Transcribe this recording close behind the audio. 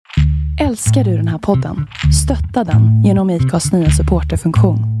Älskar du den här podden? Stötta den genom IKAs nya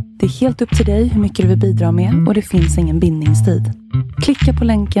supporterfunktion. Det är helt upp till dig hur mycket du vill bidra med och det finns ingen bindningstid. Klicka på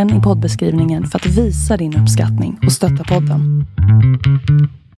länken i poddbeskrivningen för att visa din uppskattning och stötta podden.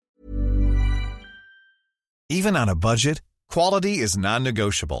 Even on a budget, quality is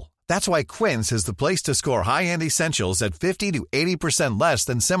non-negotiable. That's why Quince is the place to score high-end essentials at 50 to 80% less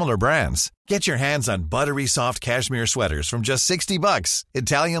than similar brands. Get your hands on buttery soft cashmere sweaters from just $60,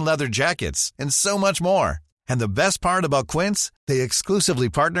 Italian leather jackets, and so much more. And the best part about Quince, they exclusively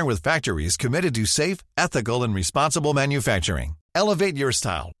partner with factories committed to safe, ethical, and responsible manufacturing. Elevate your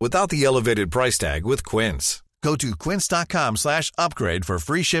style without the elevated price tag with Quince. Go to quince.com/upgrade for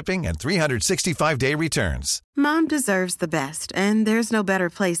free shipping and 365-day returns. Mom deserves the best, and there's no better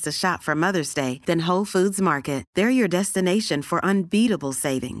place to shop for Mother's Day than Whole Foods Market. They're your destination for unbeatable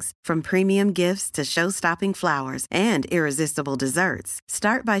savings, from premium gifts to show-stopping flowers and irresistible desserts.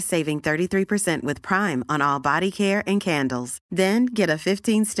 Start by saving 33% with Prime on all body care and candles. Then get a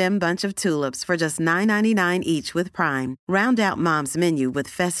 15-stem bunch of tulips for just $9.99 each with Prime. Round out Mom's menu with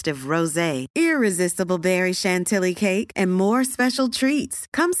festive rosé, irresistible berry chantilly cake, and more special treats.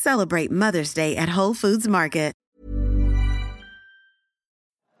 Come celebrate Mother's Day at Whole Foods Market.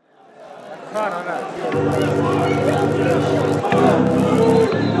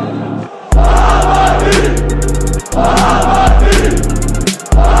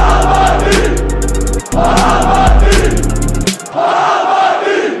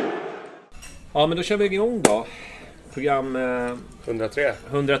 Ja, men då kör vi igång då. Program 103.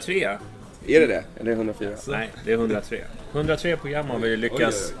 103. Är det det? Eller 104? Nej, det är 103. 103 program har vi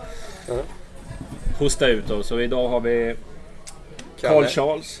lyckats hosta ut då. Så idag har vi Carl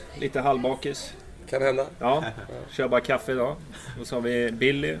Charles, lite halvbakis. Kan hända. Ja, kör bara kaffe idag. Och så har vi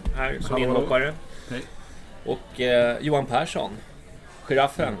Billy här som inhoppare. Hej. Och Johan Persson.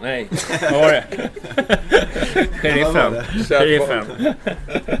 Giraffen, nej, vad var det? Sheriffen.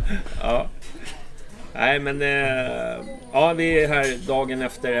 Ja. Nej, men ja, vi är här dagen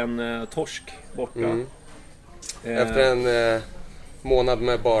efter en torsk borta. Efter en månad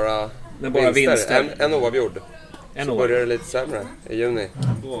med bara vinster. En oavgjord. Så börjar det lite sämre i juni.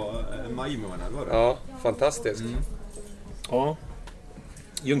 Bra majmånad var det. Ja, fantastiskt. Ja.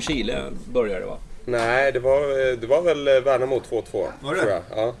 Ljungskile började, va? Nej, det var väl Värnamo 2-2. Var det? Tror jag.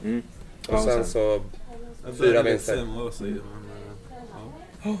 Ja. Och sen så 4 vinster.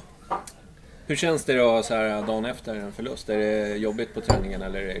 Hur känns det då så här dagen efter en förlust? Är det jobbigt på träningen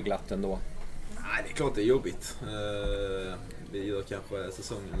eller är det glatt ändå? Nej, det är klart det är jobbigt. Vi gör kanske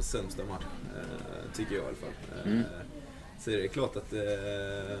säsongens sämsta match, tycker jag i alla fall. Så är det klart att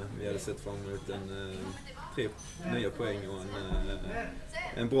vi hade sett fram emot 3 nya poäng och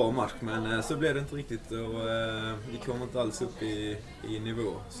en bra match. Men så blev det inte riktigt och vi kom inte alls upp i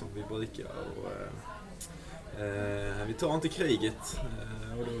nivå som vi brukar. Och, vi tar inte kriget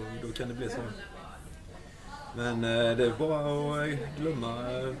och då kan det bli så. Men det är bara att glömma.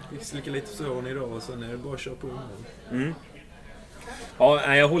 Vi slickar lite sån idag och sen är det bara att köra på.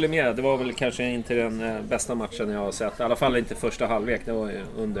 Ja, jag håller med. Det var väl kanske inte den bästa matchen jag har sett. I alla fall inte första halvlek. Det var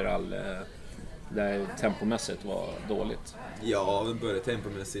under all... där tempomässigt var dåligt. Ja, vi började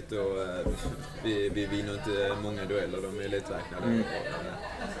tempomässigt och vi vinner inte många dueller. De är lite räknade.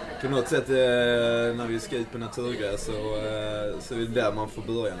 På något sätt när vi ska ut på naturgräs så är det där man får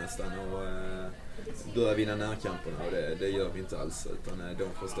börja nästan och börja vinna närkamperna. Och det gör vi inte alls, utan de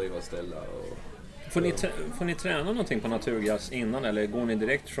får styra och ställa. Får ni träna någonting på naturgräs innan eller går ni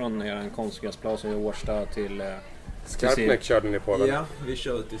direkt från er konstgräsplats i Årsta till... Skarpnäck körde ni på, eller? Ja, vi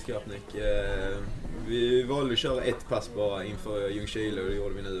kör till Skarpnäck. Vi valde att köra ett pass bara inför Ljungskile och det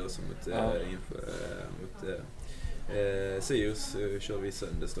gjorde vi nu också mot Sirius. Körde vi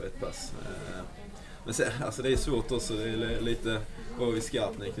söndags då ett pass. Men sen, alltså det är svårt också, det är lite var vi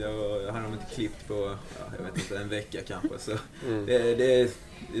Skarpnäck. Jag hade inte klippt på, jag vet inte, en vecka kanske. Så det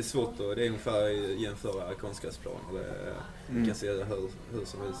är svårt och det är ungefär jämföra konstgräsplan. Du kan se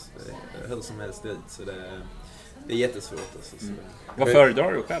hur som helst ut, så det är jättesvårt. Alltså, Vad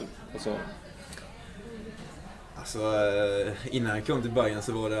föredrar du själv? Alltså, innan jag kom till Bayern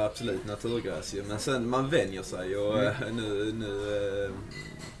så var det absolut naturgräs. Men sen man vänjer sig och nu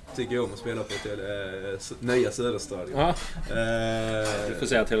tycker jag om att spela på nya Söderstadion. Ja. Du får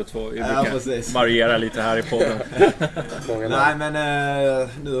säga Tele2. Vi brukar variera lite här i podden. Nej, men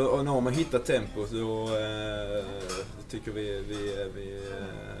nu har man hittat tempo så tycker vi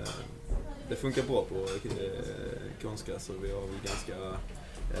det funkar bra på konstgräs och vi har väl ganska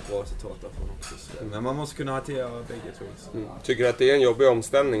bra resultat därifrån också. Men man måste kunna hantera bägge, tror jag. Tycker du att det är en jobbig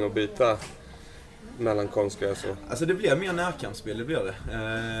omställning att byta mellan konstgräs och... Alltså det blir mer närkampsspel, det blir det.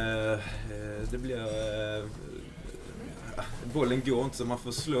 Det blir... bollen går inte så man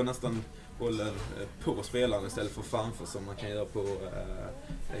får slå nästan bollen på spelaren istället för framför som man kan göra på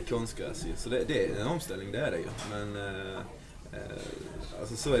konstgräs. Så det är en omställning, det är det ju. Men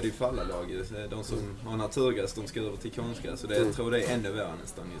alltså så är det ju för alla lag. De som har naturgräs, de ska över till konstgräs. Så jag tror det är ännu värre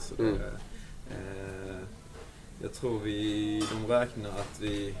nästan. Så jag tror de räknar att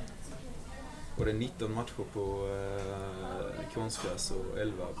vi... Och det är 19 matcher på konstgräs och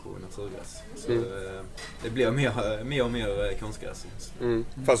 11 på naturgräs. Så det blir mer och mer konstgräs.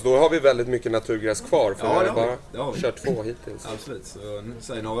 Fast då har vi väldigt mycket naturgräs kvar. För ja, vi har bara kört 2 hittills. Absolut. Så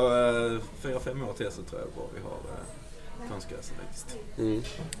säg några 4-5 år till så tror jag bara vi har konstgräs faktiskt.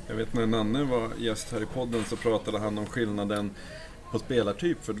 Jag vet när Nanne var gäst här i podden så pratade han om skillnaden på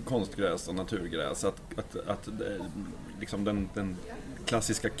spelartyp för konstgräs och naturgräs. Att liksom den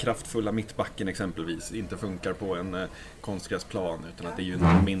klassiska kraftfulla mittbacken exempelvis inte funkar på en konstgräsplan utan att det är ju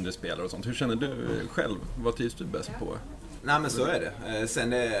en mindre spelare och sånt. Hur känner du själv? Vad trivs du bäst på? Nej men så är det.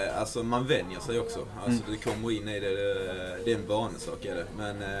 Sen alltså man vänjer sig också. Alltså du kommer in i det är en vanesak är det.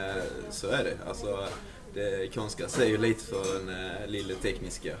 Men så är det. Alltså konstgräs är ju lite för den lilla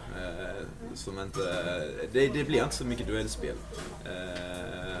tekniska som inte det blir inte så mycket duellspel.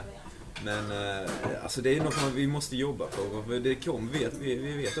 Men alltså det är något vi måste jobba på.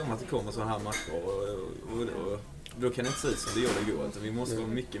 Vi vet om att det kommer sådana här matcher och då kan det inte se ut som det gör det igår. Vi måste vara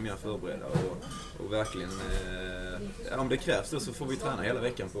mycket mer förberedda och verkligen om det krävs då så får vi träna hela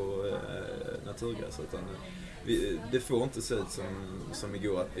veckan på naturgräs. Det får inte se ut som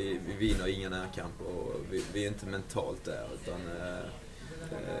igår att vi vinner ingen närkamp och vi är inte mentalt där utan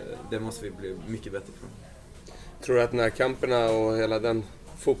det måste vi bli mycket bättre på. Tror du att närkamperna och hela den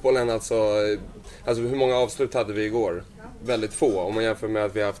fotbollen alltså hur många avslut hade vi igår? Väldigt få, om man jämför med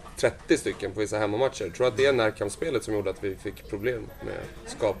att vi har haft 30 stycken på vissa hemmamatcher. Tror du att det är närkampsspelet som gjorde att vi fick problem med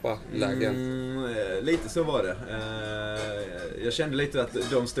att skapa lägen? Lite så var det. Jag kände lite att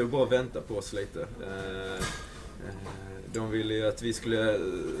de stod bara och väntade på oss lite. De ville ju att vi skulle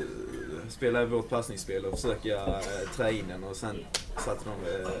spela vårt passningsspel och försöka trä in den och sen satte de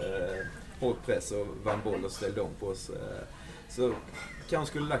hård press och vann boll och ställde om på oss. Så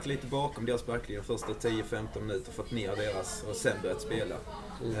kanske skulle lagt lite bakom deras backlinje de första 10-15 minuter, fått ner deras och sen börjat spela.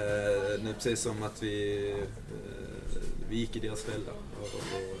 Nu precis som att vi gick i deras fälla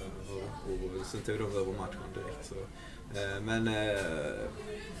och sen tog de över matchen direkt. Så. Men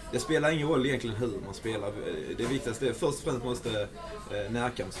det spelar ingen roll egentligen hur man spelar. Det viktigaste är först och främst måste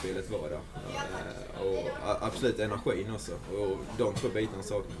närkampsspelet vara där. Och absolut energin också. Och de 2 bitarna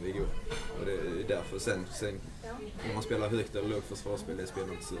saknar vi igår. Och det är därför sen om man spelar högt eller lågt försvarsspel, det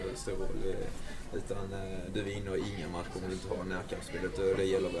spelar inte så stor roll. Utan du vinner inga matcher om du inte har närkampsspelet. Och det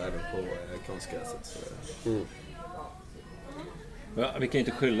gäller även på konstgräset. Ja, vi kan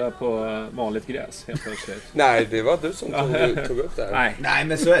inte skylla på vanligt gräs helt plötsligt. Nej, det var du som tog upp det här. Nej,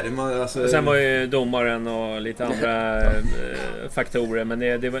 men så är det. Sen var ju domaren och lite andra faktorer.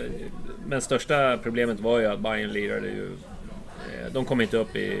 Men största problemet var ju att Bayern lirade ju... De kom inte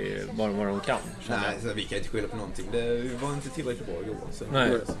upp i vad de kan. Nej, så vi kan inte skylla på någonting. Det var inte tillräckligt bra igår.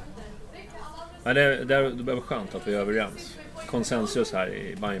 Nej. Men det var skönt att vi är överens. Konsensus här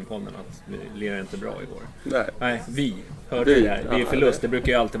i Bayern-podden att vi lirade inte bra igår. Nej, vi hörde det här. Vi är förlust, det brukar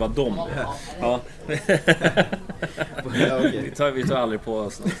ju alltid vara dem. Ja. Vi tar aldrig på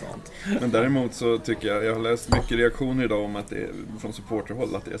oss något sånt. Men däremot så tycker jag har läst mycket reaktioner idag om att det är från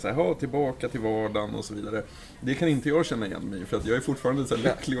supporterhåll att det är så här, tillbaka till vardagen och så vidare. Det kan inte jag känna igen mig för att jag är fortfarande så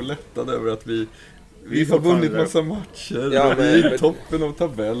lycklig och lättad över att vi har vunnit massa matcher och vi är i toppen av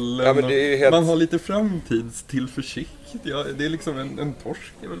tabellen. Man har lite framtidstillförsikt. Ja, det är liksom en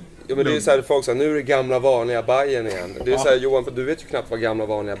torsk. Ja, men det är så här, folk säger nu är det gamla vanliga Bayern igen. Det är så här, Johan, för du vet ju knappt vad gamla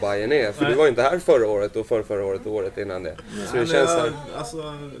vanliga Bayern är. För du var ju inte här förra året och förra året och året innan det. Så det känns här... Alltså,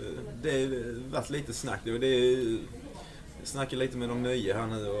 det har varit lite snack. Snackar lite med de nya här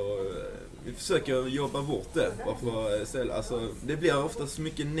nu och vi försöker jobba bort det. Alltså, det blir oftast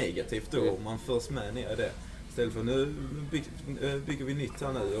mycket negativt då om man förs med ner i det. Istället för nu bygger vi nytt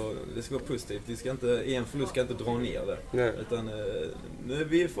här nu och det ska vara positivt. En förlust ska inte dra ner det. Nej. Utan nu är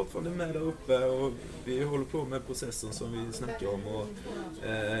vi fortfarande med där uppe och vi håller på med processen som vi snackar om.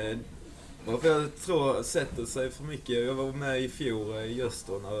 Och jag tror sätter sig för mycket. Jag var med i fjol i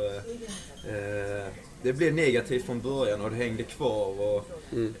Öster när det blev negativt från början och det hängde kvar och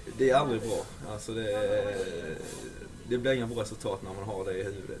det är aldrig bra. Alltså det blir inga bra resultat när man har det i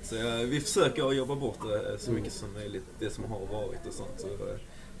huvudet. Så vi försöker jobba bort det så mycket som möjligt, det som har varit och sånt. Så,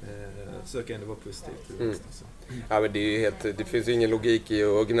 försöker ändå vara positiv till det. Ja, men det är ju det finns ju ingen logik i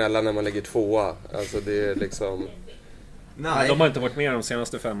att gnälla när man lägger 2. Alltså det är liksom... Nej. De har inte varit med de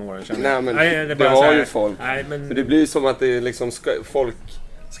senaste 5 åren. Nej, men det har ju folk. Nej, men... Det blir som att det är liksom folk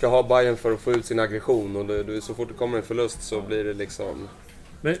ska ha Bayern för att få ut sin aggression. Och så fort det kommer en förlust så blir det liksom...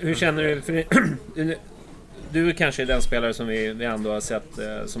 Men hur känner du? För du är kanske den spelare som vi ändå har sett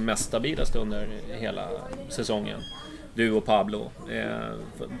som mest stabilast under hela säsongen. Du och Pablo.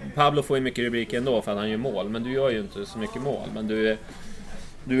 Pablo får ju mycket rubriker ändå för att han gör mål. Men du gör ju inte så mycket mål. Men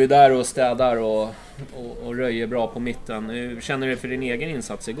du är där och städar och röjer bra på mitten. Hur känner du för din egen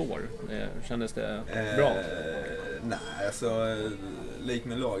insats igår? Kändes det bra? Nej, alltså lik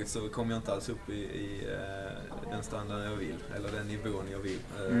med laget så kommer jag inte alls upp i den standarden jag vill. Eller den nivån jag vill.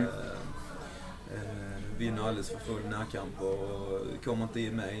 Vinner alldeles för full närkamp och kommer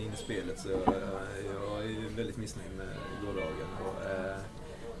inte med in i spelet. Så jag är väldigt missnöjd med gårdagen.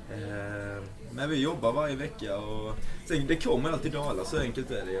 Men vi jobbar varje vecka och sen, det kommer alltid dalar, så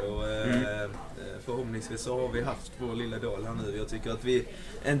enkelt är det. Och förhoppningsvis så har vi haft vår lilla dal här nu. Jag tycker att vi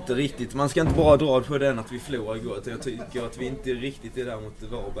inte riktigt, man ska inte bara dra på den att vi förlorar igår. Jag tycker att vi inte riktigt är där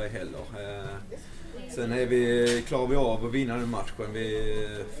mot Varberg heller. Sen klarar vi av att vinna den matchen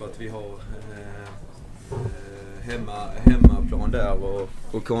för att vi har hemmaplan där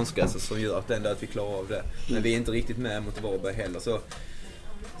och konstgräs som gör att vi klarar av det. Men vi är inte riktigt med mot Varberg heller. Så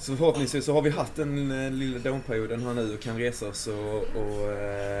förhoppningsvis så har vi haft en lilla downperioden här nu och kan resa oss och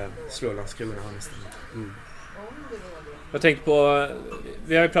slå Landskrona här nästan. Jag tänkte på,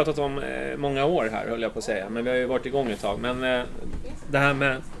 vi har ju pratat om många år här höll jag på att säga, men vi har ju varit igång ett tag. Men det här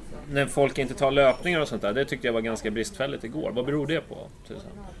med när folk inte tar löpningar och sånt där, det tyckte jag var ganska bristfälligt igår. Vad beror det på?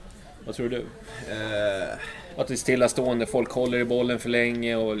 Vad tror du? Att det är stillastående, folk håller i bollen för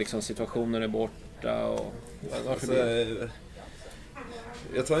länge och liksom situationer är borta. Och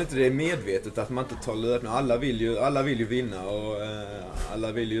jag tror inte det är medvetet att man inte tar löpningar. Alla vill ju vinna och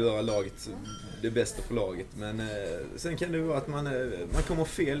alla vill ju göra laget det bästa för laget. Men sen kan det vara att man kommer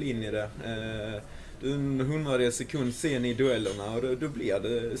fel in i det. En 100 sekund sen i duellerna och då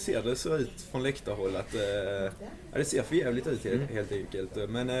ser det så ut från läktarhåll att det ser för jävligt ut helt enkelt.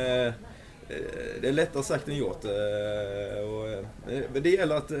 Men det är lättare sagt än gjort. Det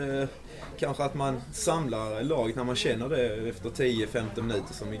gäller att kanske att man samlar laget när man känner det efter 10-15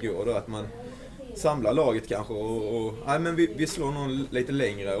 minuter som igår då, att man samlar laget kanske och men vi slår någon lite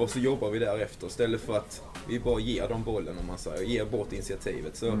längre och så jobbar vi därefter istället för att vi bara ger dem bollen om man säger, ger bort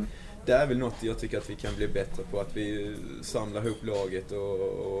initiativet. Så det är väl något jag tycker att vi kan bli bättre på, att vi samlar ihop laget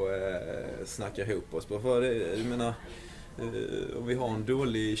och snackar ihop oss. För jag menar, om vi har en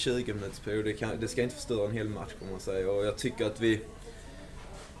dålig 20-minutsperiod, det ska inte förstöra en hel match kan man säga. Och jag tycker att vi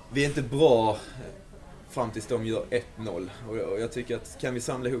är inte bra fram tills de gör 1-0. Och jag tycker att kan vi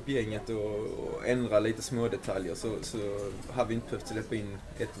samla ihop gänget och ändra lite små detaljer så har vi inte behövt släppa in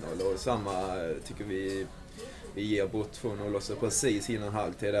 1-0. Och samma tycker vi ger bort 2-0 och så precis innan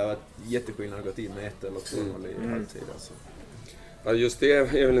halvtid. Det har varit jätteskillnad att gått in med 1 eller 2-0 i halvtid. Alltså. Ja, just det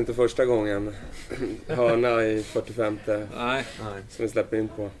är väl inte första gången. Hörna i 45:e Nej. Som vi släpper in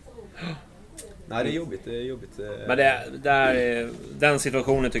på. Nej, det är jobbigt. Men den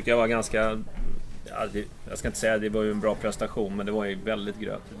situationen tyckte jag var ganska... Ja, jag ska inte säga att det var ju en bra prestation, men det var ju väldigt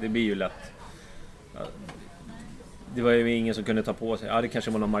gröt. Det blir ju lätt. Ja, det var ju ingen som kunde ta på sig. Ja, det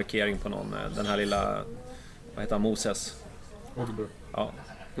kanske var någon markering på någon. Den här lilla... Vad heter han? Moses? Ja.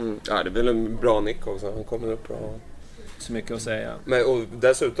 Ja, det är väl en bra nick också. Han kommer upp bra. Så mycket att säga. Men, och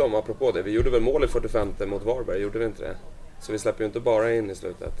dessutom, apropå det. Vi gjorde väl mål i 45:e mot Varberg, gjorde vi inte det? Så vi släpper ju inte bara in i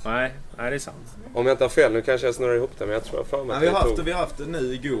slutet. Nej, det är sant. Om jag inte har fel, nu kanske jag snurrar ihop det, men jag tror för mig att vi har haft det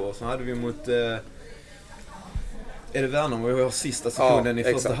nu igår. Så hade vi mot... Är det Värnamo? Vi har sista sekunden i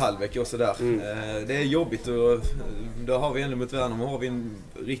första halvlek och sådär. Det är jobbigt och då har vi ändå mot Värnamo har vi en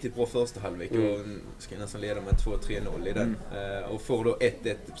riktigt bra första halvlek och ska nästan leda med 2-3-0 i den. Och får då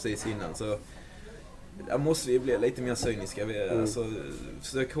 1-1 precis innan, så där måste vi bli lite mer cyniska. Alltså,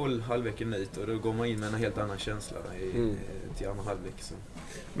 försök hålla halvleken ut och då går man in med en helt annan känsla till andra halvlek. Så.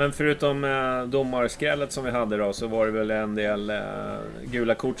 Men förutom domarskrället som vi hade då, så var det väl en del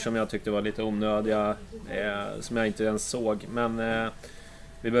gula kort som jag tyckte var lite onödiga, som jag inte ens såg. Men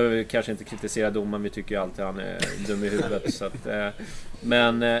vi behöver kanske inte kritisera domaren, vi tycker ju alltid han är dum i huvudet. Så att,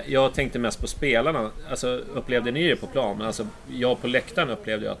 men jag tänkte mest på spelarna. Alltså, upplevde ni det på plan? Alltså, jag på läktaren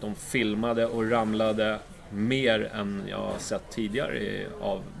upplevde att de filmade och ramlade mer än jag har sett tidigare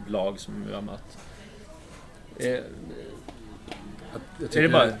av lag som vi har mött.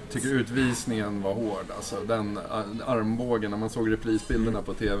 Jag tycker utvisningen var hård. Alltså, den armbågen, när man såg reprisbilderna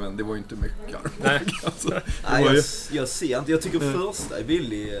på tvn, det var ju inte mycket armbåg. Alltså, jag ser inte. Jag tycker första är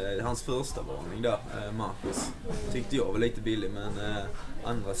billig. Hans första varning där, Marcus, tyckte jag var lite billig, men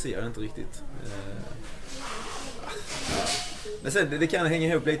andra ser jag inte riktigt. Men sen, det kan hänga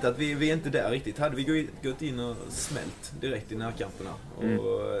ihop lite att vi är inte där riktigt. Hade vi gått in och smält direkt i närkamperna,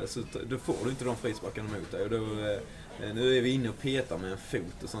 och så då får du inte de frisparkarna mot dig. Och då, nu är vi inne och petar med en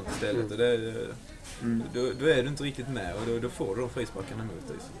fot och sånt istället. Och då är du inte riktigt med, och då får du de frisparkarna mot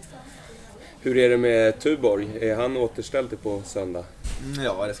dig. Hur är det med Tuborg? Är han återställd till på söndag?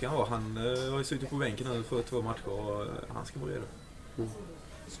 Ja, det ska han vara. Han har ju suttit på bänken nu för 2 matcher, och han ska vara redo.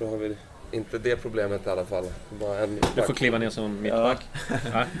 Så har vi inte det problemet i alla fall. Bara du får kliva ner som mittback.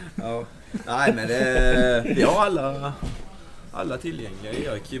 Ja. Nej, men vi har alla tillgängliga.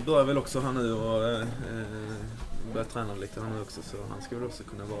 Erik börjar väl också här nu och börjar träna lite här nu också, så han ska väl också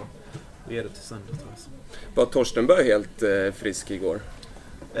kunna vara redo till söndag, tror jag. Var Torstenberg helt frisk igår?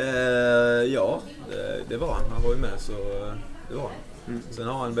 Ja, det var han. Han var ju med, så det var han. Sen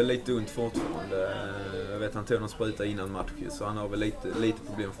har han väl lite ont fortfarande. Jag vet han tog någon spruta innan match, så han har väl lite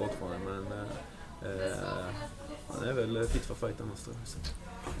problem fortfarande, men han är väl fit för fight annars.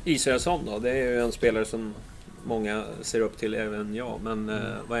 Israelsson då, det är ju en spelare som många ser upp till, även jag, men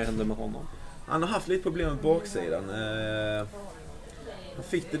vad händer med honom? Han har haft lite problem med baksidan. Han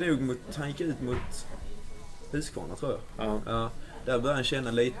fick det nog han gick ut mot Huskvarna, tror jag. Ja. Där började han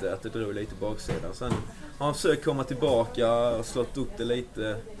känna lite att det drog lite baksidan. Sen har han försökt komma tillbaka, slått upp det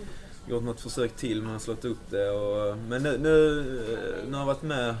lite, gjort något försök till, men han slått upp det. Men nu har han varit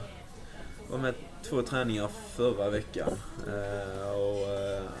med 2 träningar förra veckan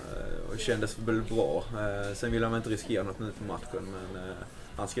och kändes väl bra. Sen vill han inte riskera något nu på matchen, men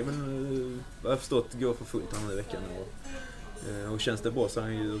han ska väl, vad jag förstått, gå för fullt här nu i veckan. Och känns det bra så är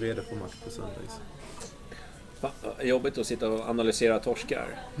han ju redo för match på söndag. Jobbigt att sitta och analysera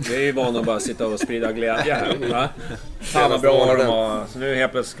torskar. Vi är ju vana att bara sitta och sprida glädje här, va? Fan vad bra de var. Så nu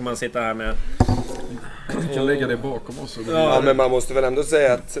helt plötsligt ska man sitta här med... Vi kan lägga det bakom oss. Ja, men man måste väl ändå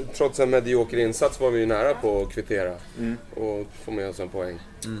säga att trots en medioker insats var vi ju nära på att kvittera och få med oss en poäng.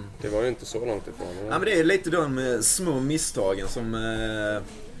 Det var ju inte så långt ifrån. Ja, men det är lite de små misstagen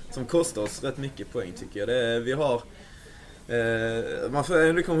som kostar oss rätt mycket poäng, tycker jag. Vi har... man får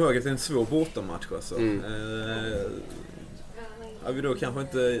ändå komma ihåg att det är en svår bortamatch, alltså. Har vi då kanske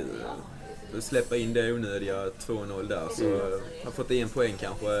inte släppa in det onödiga 2-0 där, så har fått en poäng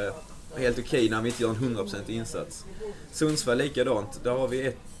kanske helt okej när vi inte gör en 100% insats. Sundsvall likadant, där har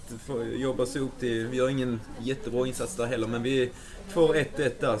vi jobbar så upp till, vi gör ingen jättebra insats där heller, men vi får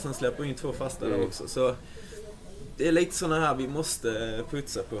 1-1 där, sen släpper vi in 2 fasta där också, så det är lite sådana här vi måste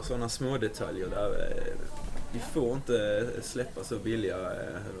putsa på, sådana små detaljer där. Vi får inte släppa så billiga.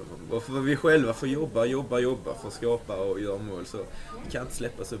 För vi själva får jobba för att skapa och göra mål, så vi kan inte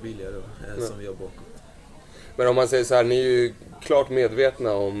släppa så billiga då, som vi gör bakom. Men om man säger så här, ni är ju klart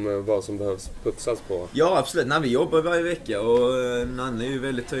medvetna om vad som behövs putsas på. Ja, absolut. Vi jobbar varje vecka, och Nanne är ju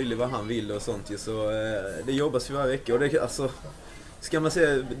väldigt tydlig vad han vill och sånt. Så det jobbas ju varje vecka. Och det, alltså, ska man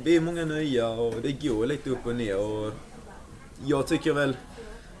säga, det är många nya och det går lite upp och ner. Och jag tycker väl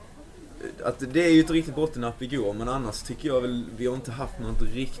att det är ju ett riktigt bottennapp igår, men annars tycker jag väl vi har inte haft något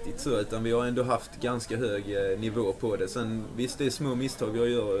riktigt så, utan vi har ändå haft ganska hög nivå på det. Sen visst, det är små misstag vi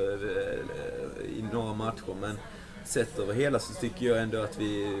gör i några matcher, men sett över hela så tycker jag ändå att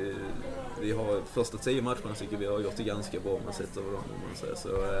vi har första 10 matcherna tycker vi har gjort det ganska bra, men sett över dem, om man säger så.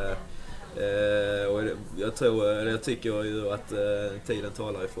 Och jag tycker ju att tiden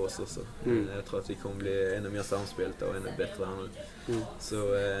talar för oss också. Jag tror att vi kommer bli ännu mer samspelta och ännu bättre här nu. Så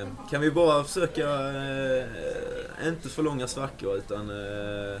kan vi bara försöka inte för långa svackor, utan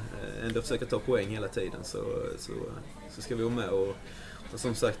ändå försöka ta poäng hela tiden, så ska vi vara med, och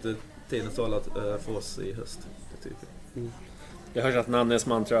som sagt, tiden talar för oss i höst, det tycker jag. Jag hörs att Nannes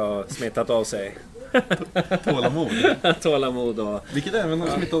mantra har smittat av sig. Tålamod. Och... Vilket även har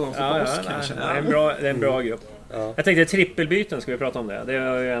smittat av sig på oss, kanske. Det är en bra grupp. Ja. Jag tänkte trippelbyten, ska vi prata om det. Det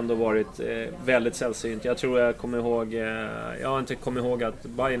har ju ändå varit väldigt sällsynt. Jag tror jag har inte kommit ihåg att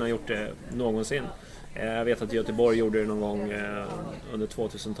Bayern har gjort det någonsin. Jag vet att Göteborg gjorde det någon gång under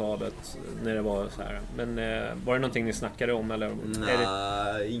 2000-talet när det var så här. Men var det någonting ni snackade om? Eller?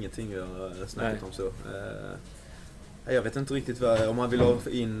 Nej, ingenting vi har snackat om så. Jag vet inte riktigt om man vill ha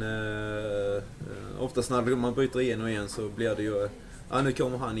in... oftast när man bryter en och en så blir det ju... nu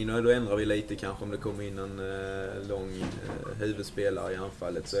kommer han in, och då ändrar vi lite kanske om det kommer in en lång huvudspelare i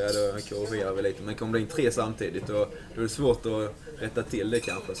anfallet, så då korrigerar vi lite. Men kommer det in 3 samtidigt, då är det svårt att rätta till det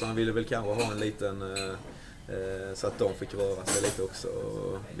kanske. Så han ville väl kanske ha en Så att de fick röra sig lite också.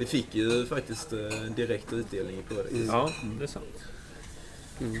 Och vi fick ju faktiskt en direkt utdelning på det. Ja, det är sant.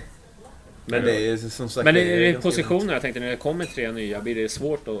 Men det är som sagt... Men är det positioner, jag tänkte, när det kommer 3 nya, blir det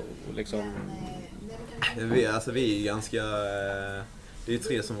svårt att liksom... Vi är ganska... Det är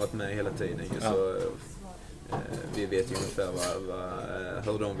 3 som varit med hela tiden. Så vi vet ju ungefär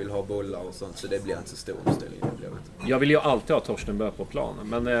hur de vill ha bollar och sånt. Så det blir inte så stor omställning. Jag vill ju alltid ha Torsten Bö på planen,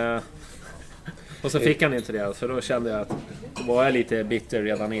 men... Och så fick han inte det, så då kände jag att då var jag lite bitter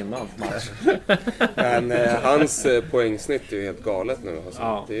redan innan match. Men hans poängsnitt är ju helt galet nu. Alltså.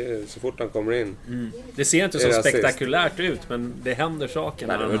 Ja. Det är, så fort han kommer in. Det ser inte så spektakulärt ut, men det händer saker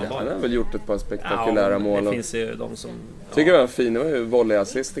när han har väl gjort ett par spektakulära mål. Det finns ju de som... Tycker det var fin, det var ju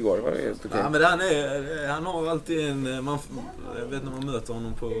volleyassist igår. Det var helt okej. Ja, men han har alltid en... Jag vet när man möter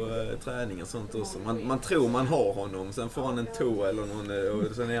honom på träning och sånt också. Man tror man har honom, sen får han en tå eller någon,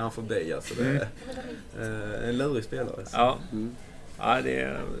 och sen är han förbi. Alltså det en lurig spelare. Ja. Ja, det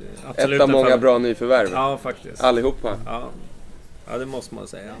är absolut ett av många bra nyförvärv. Ja, faktiskt. Allihopa. Ja, det måste man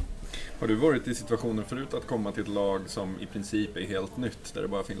säga. Har du varit i situationer förut att komma till ett lag som i princip är helt nytt, där det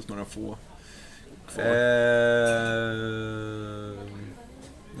bara finns några få kvar?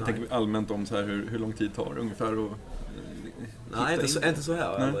 Jag tänker allmänt om så här, hur lång tid tar det ungefär och nej, inte så här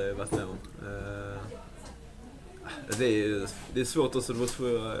har jag aldrig varit med om. Det är svårt också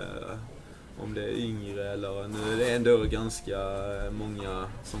om det är yngre eller nu är det ändå ganska många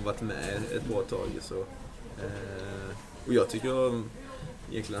som varit med ett bra tag så. Och jag tycker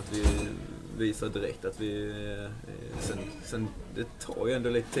egentligen att vi visar direkt att vi sen det tar ju ändå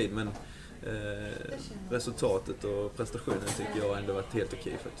lite tid, men resultatet och prestationen tycker jag ändå varit helt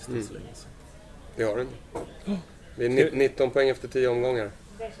okej faktiskt så länge. Det har den. Det är 19 poäng efter 10 omgångar.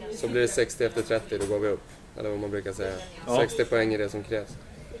 Så blir det 60 efter 30, då går vi upp. Eller vad man brukar säga. 60 poäng är det som krävs.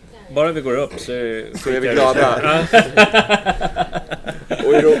 Bara vi går upp så är vi glada.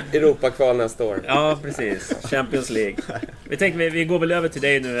 Och Europa-kval nästa år. Ja, precis. Champions League. Vi tänkte vi går väl över till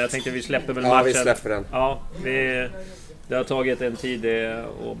dig nu. Jag tänkte vi släpper väl matchen. Ja, vi släpper den. Ja, det har tagit en tid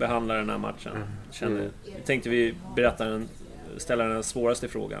att behandla den här matchen. Vi tänkte vi ställa den svåraste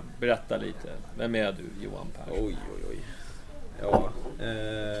frågan. Berätta lite. Vem är du, Johan Persson? Oj. Ja,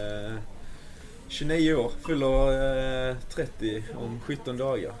 29 år, fyller 30 om 17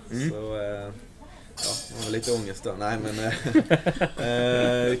 dagar. Så man har lite ångest där. Nej, men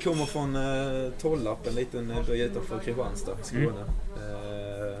kommer från Tollarp, en liten by utanför Kristianstad, Skåne.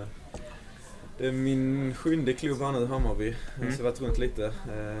 Det är min 7:e klubb här nu, Hammarby. Så jag har varit runt lite.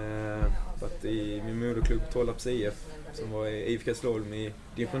 Varit i min moderklubb Tollarps IF, som var i IFK Hässleholm i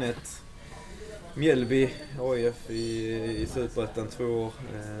division 1. Mjällby, AIF i Superettan 2 år.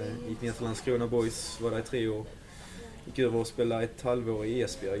 Gick ner till Landskrona Boys, var där i 3 år. Gick över och spelade ett halvår i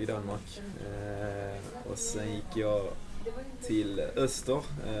Esbjerg i Danmark. Och sen gick jag till Öster,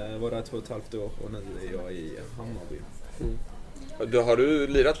 var där 2,5 år och nu är jag i Hammarby. Har du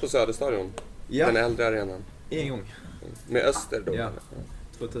lirat på Söderstadion? Ja. Den äldre arenan? En gång. Med Öster då? Ja,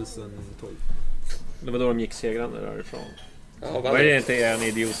 2012. Det var då de gick segrande därifrån. Ja, var det inte en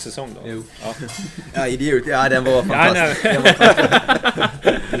idiotsäsong då? Jo. Ja. Ja, idiot. Ja, den var fantastisk.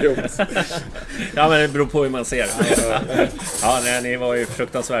 Ja, men det beror på hur man ser. Ja, nej, ni var ju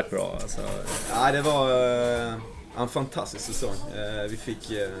fruktansvärt bra. Alltså. Ja, det var en fantastisk säsong. Vi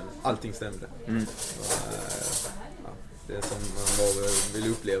fick allting stämde. Det är som man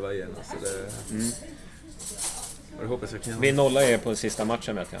vill uppleva igen. Alltså det hoppas jag kan. Vi nollade er på sista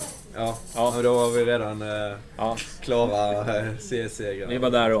matchen, vet jag. Ja. Och då var vi redan klara CS-segrar. Vi var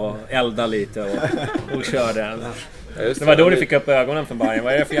där och eldade lite och körde. Det var då du fick upp ögonen för Bayern.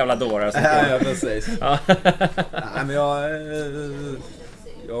 Vad är det för jävla dårar? Ja, precis. Nej, men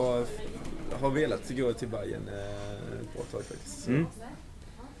jag har velat gå till Bayern ett bra tag faktiskt.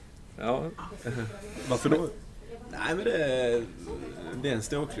 Ja. Varför då? Nej, men det är en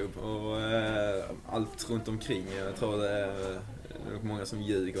stor klubb och allt runt omkring. Jag tror det är många som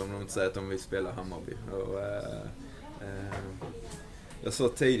ljuger om de inte säger att de vill spela Hammarby. Och, jag sa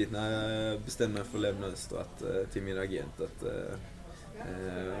tidigt när jag bestämde mig för att lämna Öster till min agent att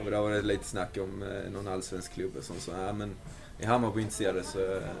och då var det lite snack om någon allsvensk klubb och sånt, så men i Hammarby intresserade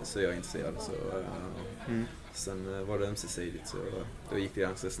så är jag intresserad, så sen var det ömsesidigt, så då gick det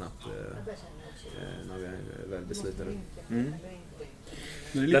ganska snabbt när vi väl beslutade.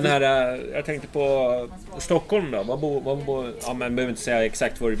 Den här, jag tänkte på Stockholm då. Ja, men behöver inte säga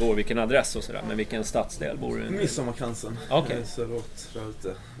exakt var du bor, vilken adress och sådär, men vilken stadsdel bor du i? Midsommarkransen. Okej. Söderort där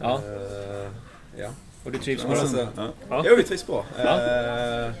ute. Ja. Ja. Och du trivs bra? Ja, vi trivs bra.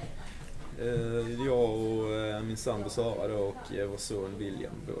 Jag och min sambo Sara då, och vår son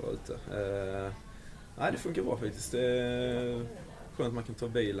William bor där ute. Nej, det funkar bra faktiskt. Det är skönt att man kan ta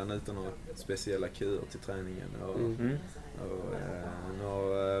bilen utan några speciella köer till träningen. Och nu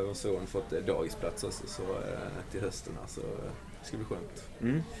har vår son fått dagisplats också, så till hösten, så det ska bli skönt.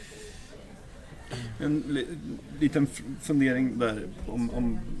 En liten fundering där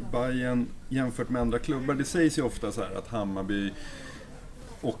om Bayern jämfört med andra klubbar. Det sägs ju ofta så här att Hammarby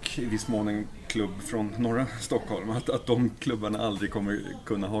och i viss mån en klubb från norra Stockholm, att de klubbarna aldrig kommer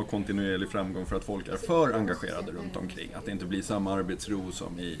kunna ha kontinuerlig framgång för att folk är för engagerade runt omkring. Att det inte blir samma arbetsro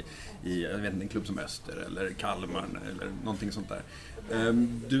som i jag vet inte, en klubb som Öster eller Kalmar eller någonting sånt där.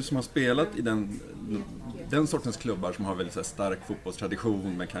 Du som har spelat i den sortens klubbar som har väldigt så här stark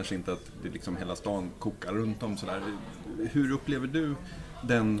fotbollstradition, men kanske inte att det liksom hela stan kokar runt om sådär. Hur upplever du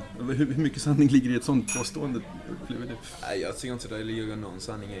hur mycket sanning ligger i ett sånt påstående, upplever du? Nej, jag tycker inte det ligger någon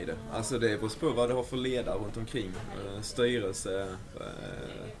sanning i det. Alltså det beror på vad det har för ledare runt omkring. Styrelse,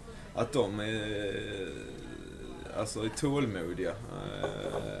 att de är tålmodiga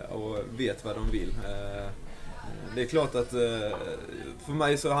och vet vad de vill. Det är klart att för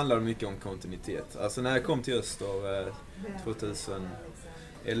mig så handlar det mycket om kontinuitet. Alltså när jag kom till Öster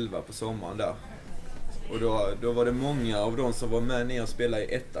 2011 på sommaren där, och då var det många av de som var med ner och spelade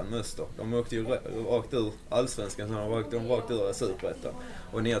i ettan med Öster. De åkte ju rakt ur Allsvenskan, så de rakt ur Superettan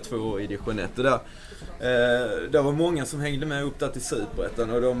och ner 2 år i Division 1. Det var många som hängde med upp där till Superettan,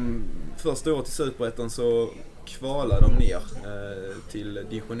 och första året i Superettan så kvalade de ner till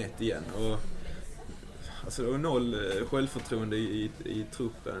Division 1 igen. Och alltså det var 0 självförtroende i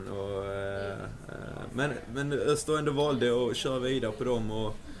truppen, men Öster ändå valde att köra vidare på dem,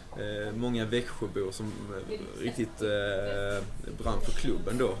 och många Växjöbor som riktigt brann för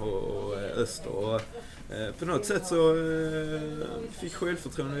klubben då, och Öster. Och på något sätt så fick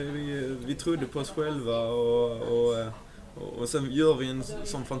självförtroende, vi trodde på oss själva, och sen gör vi en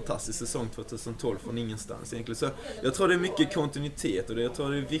sån fantastisk säsong 2012 från ingenstans egentligen. Så jag tror det är mycket kontinuitet, och jag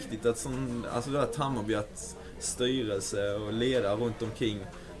tror det är viktigt att att Hammarby, att styrelse och ledare runt omkring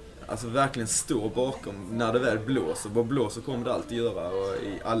verkligen står bakom när det väl blåser. Vad blåser kommer det alltid göra, och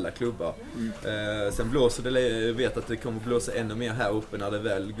i alla klubbar. Sen blåser det, jag vet att det kommer blåsa ännu mer här uppe när det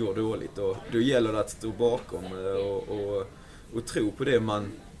väl går dåligt, och då gäller det att stå bakom och tro på det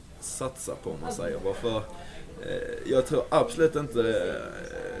man satsar på, om man säger. Varför jag tror absolut inte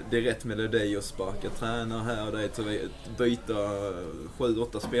det är rätt melodi att sparka tränare här och där, byta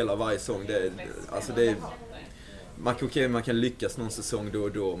 7-8 spelare varje säsong. Man kan lyckas någon säsong då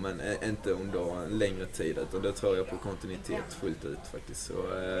och då, men inte under en längre tid. Och det tror jag på kontinuitet fullt ut faktiskt. Så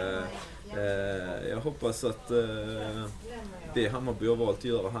jag hoppas att det Hammarby har valt att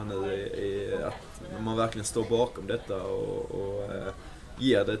göra här nu är att man verkligen står bakom detta och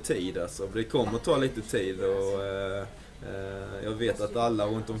ger det tid. Alltså. Det kommer att ta lite tid, och jag vet att alla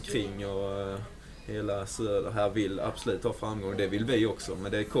runt omkring och hela Söder här vill absolut ha framgång. Det vill vi också,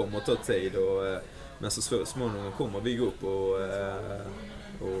 men det kommer att ta tid, men så småningom kommer vi gå upp, och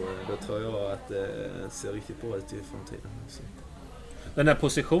då tror jag att det ser riktigt bra ut i framtiden. Så. Den här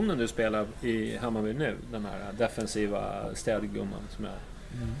positionen du spelar i Hammarby nu, den här defensiva städgumman som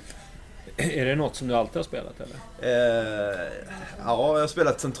är det något som du alltid har spelat, eller? Ja, jag har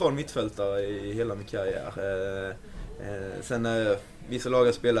spelat central mittfältare i hela min karriär. Sen vissa lag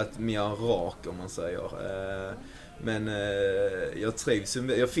har spelat mer rak, om man säger. Men jag trivs.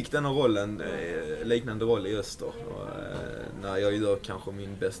 Jag fick den rollen, liknande roll i Öster, när jag gör kanske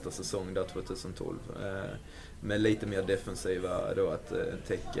min bästa säsong där 2012. Med lite mer defensiva då, att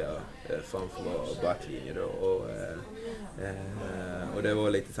täcka framför backlinje då, och det var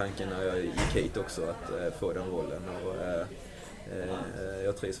lite tanken när jag gick hit också, att få den rollen, och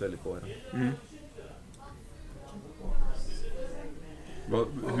jag trivs väldigt bra i den.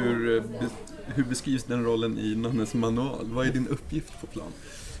 Hur beskrivs den rollen i Nannes manual? Vad är din uppgift på plan?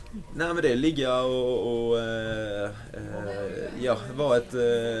 Nej, men det ligger och vara ett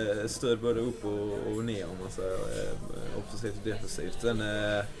stöd både upp och ner, om man säger, offensivt och defensivt. Sen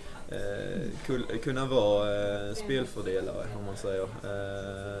kunna vara spelfördelare, om man säger.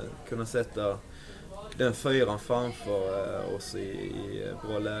 Kunna sätta den 4 framför oss i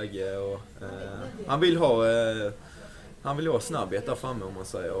bra läge, och han vill ha snabbhet där framme, om man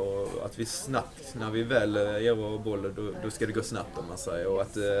säger, och att vi snabbt, när vi väl ger vår boll, då ska det gå snabbt, om man säger, och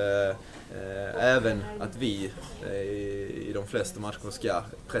att även att vi i de flesta matcher ska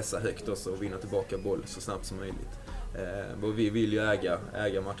pressa högt också och vinna tillbaka boll så snabbt som möjligt. Och vi vill ju äga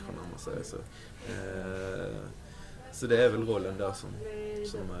matcherna, om man säger så. Så det är väl rollen där som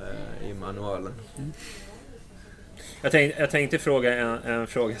i manualen. Jag tänkte fråga en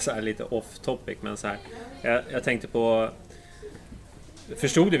fråga så här lite off topic, men så här. Jag tänkte på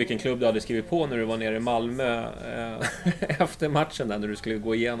Förstod du vilken klubb du hade skrivit på när du var nere i Malmö efter matchen där, när du skulle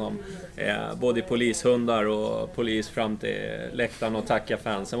gå igenom både polishundar och polis fram till läktaren och tacka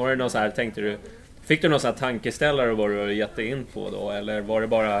fansen? Var det någon så här, fick du någon så här tankeställare vad du gett dig in på då, eller var det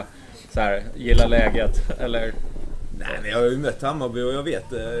bara så här, gilla läget, eller? Nej, men jag har ju mött Hammarby och jag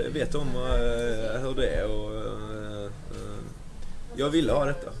vet om hur det är och jag ville ha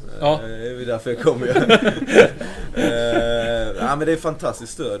detta. Ja. Det är därför jag kommer. Ja, men det är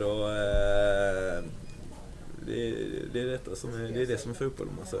fantastiskt stöd och det är detta som är, det är det som är fotboll,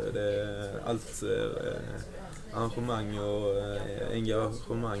 om man säger. Det är allt arrangemang och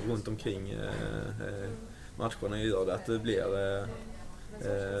engagemang runt omkring matcherna gör det att det blir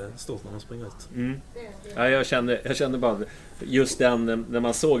stort när man springer ut. Ja, jag kände bara just den, när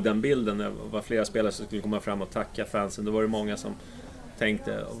man såg den bilden, det var flera spelare som skulle komma fram och tacka fansen, då var det många som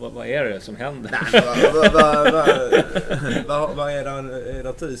tänkte, vad är det som händer? Vad är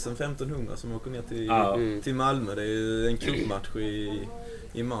det 1000-1500 som åker ner till Malmö? Det är ju en cupmatch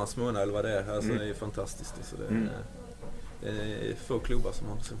i mars månad eller vad det är. Alltså, det är fantastiskt. Så det är få klubbar som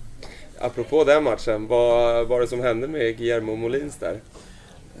har så. Apropå den matchen, vad var det som hände med Guillermo Molins där?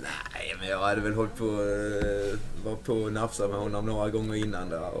 Nej, men jag hade väl hållit på att nafsa med honom några gånger innan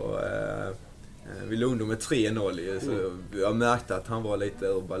där och vi låg under med 3-0 så jag märkte att han var lite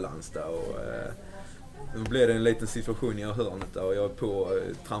ur balans där och då blev det en liten situation i hörnet där och jag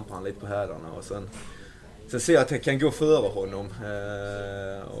trampade han lite på hälarna och sen ser jag att jag kan gå före honom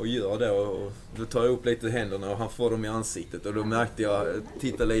och gör det och då tar jag upp lite händerna och han får dem i ansiktet och då märkte jag,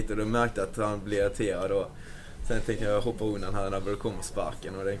 tittade lite och då märkte att han blev irriterad och sen tänkte jag hoppa undan här när det kommer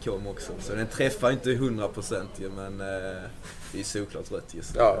sparken och den kom också. Så den träffar inte 100% men det är såklart rätt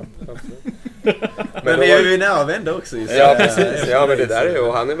just. Ja, men vi är ju nära vända också just. Ja, precis. Ja, men det där är ju,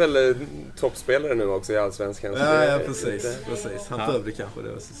 och han är väl toppspelare nu också i Allsvenskan. Ja, precis. Han behövde kanske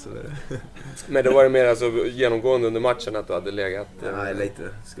det också. Så det. Men då var det mer alltså genomgående under matchen att du hade legat? Nej, lite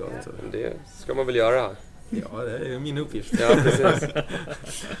skadat. Det ska man väl göra? Ja, det är min uppgift. Ja, precis.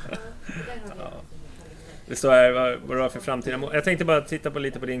 Det står här vad det var för framtiden. Jag tänkte bara titta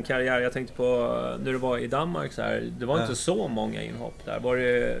lite på din karriär. Jag tänkte på när du var i Danmark så här. Det var inte så många inhopp där. Var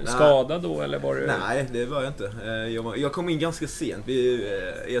du skadad då eller var du? Nej, det var jag inte. Jag kom in ganska sent.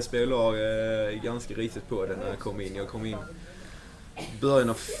 Esbjerg la ganska riktigt på det när jag kom in. Jag kom in början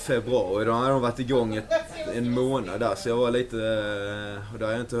av februari. Då hade de varit igång en månad där. Så jag var lite... Och då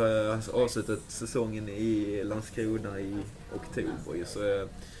har jag inte avslutat säsongen i Landskrona i oktober. Så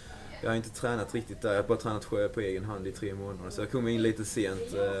jag har inte tränat riktigt där. Jag har bara tränat på egen hand i 3 månader. Så jag kom in lite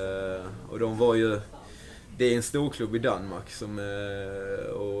sent. Och de var ju... Det är en stor klubb i Danmark som...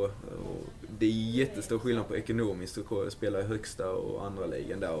 Och det är jättestor skillnad på ekonomiskt att spela i högsta och andra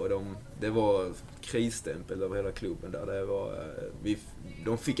ligan där. Och det var krisstämpel över hela klubben där. Det var,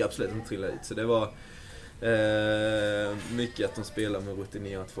 de fick absolut inte trilla ut. Så det var mycket att de spelar med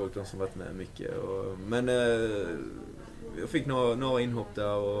rutinerat folk. De som varit med mycket. Men... Jag fick några inhopp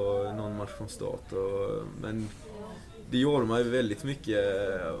där och någon match från start. Men det gjorde mig väldigt mycket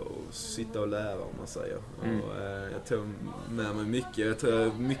att sitta och lära, om man säger. Och, jag tog med mig mycket. Jag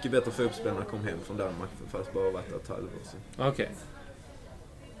tror mycket bättre fotbollsspelare kom hem från Danmark fast bara varit ett halvår sedan. Okej.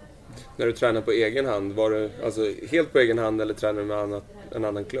 När du tränar på egen hand, var du alltså helt på egen hand eller tränar du med en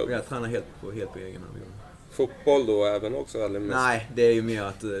annan klubb? Jag tränar helt på egen hand. Fotboll då även också? Eller mest? Nej, det är ju mer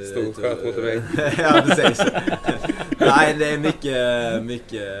att... Storsköt mot vägg. Ja, precis. Nej, det är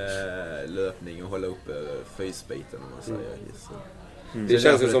mycket löpning och hålla upp fysbiten, om man säger. Det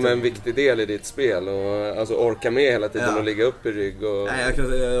känns ju som en viktig del i ditt spel och alltså orka med hela tiden och ligga upp i rygg och... Nej,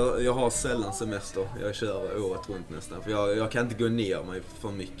 jag har sällan semester. Jag kör året runt nästan. För jag kan inte gå ner mig för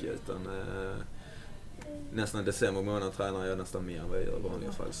mycket utan nästan december månad tränar jag nästan mer än vad jag gör i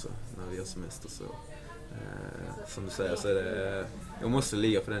vanliga fall så när vi har semester så som du säger så är det jag måste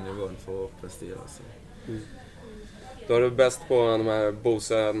ligga på den nivån för att prestera så. Då är du bäst på de här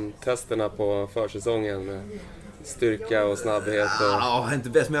Bosön-testerna på försäsongen med styrka och snabbhet och... Ja, inte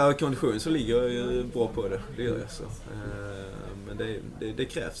bäst, men jag har kondition så ligger jag ju bra på det. Det gör jag så. Men det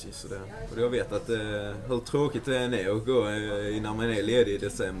krävs ju så det. Och jag vet att hur tråkigt det än är att gå när man är ledig i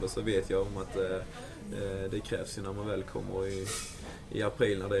december så vet jag om att det krävs ju när man väl kommer i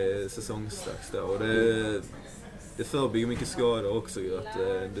april när det är säsongsdags där. Och det förebygger mycket skador också ju att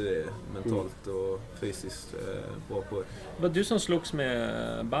det är mentalt och fysiskt bra på det. Var du som slogs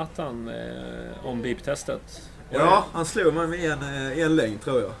med Batan om BIP-testet? Ja, han slog mig med en längd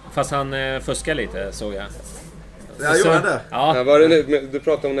tror jag. Fast han fuskade lite såg jag. Ja, gjorde han det? Ja. Ja, var det nu, du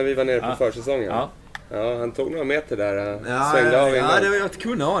pratade om när vi var nere på försäsongen. Ja. Ja, han tog några meter där. Svängde av innan. Ja, det var jag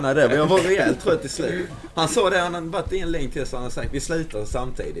kunde ana det. Men jag var rejält trött i slut. Han sa det, han hade varit en länk till så han hade sagt vi slutar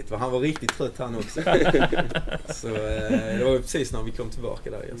samtidigt. För han var riktigt trött han också. Så det var precis när vi kom tillbaka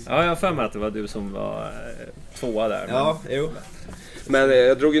där. Yes. Ja, jag har för mig att det var du som var tvåa där. Ja, jo. Men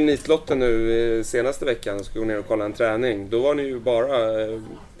jag drog ju nitlotten nu senaste veckan och skulle gå ner och kolla en träning. Då var ni ju bara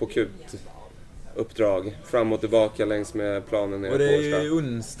på kutuppdrag. Fram och tillbaka längs med planen nere på Årsta. Och det är ju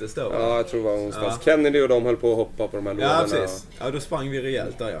onsdags då, va? Ja, jag tror det var onsdags. Ja. Kennedy och de höll på att hoppa på de här lådorna. Ja, precis. Ja, då sprang vi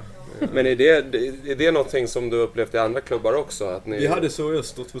rejält där, ja. Men är det någonting som du upplevt i andra klubbar också? Att ni... Vi hade så i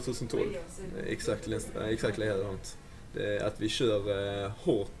Öster 2012. Exakt likadant. Att vi kör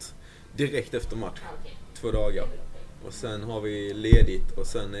hårt direkt efter match. 2 dagar. Och sen har vi ledigt och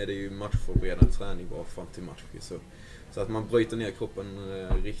sen är det ju matchförberedande träning bara fram till match. Så att man bryter ner kroppen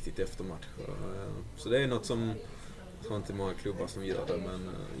riktigt efter match. Så det är något som jag tror inte många klubbar som gör det, men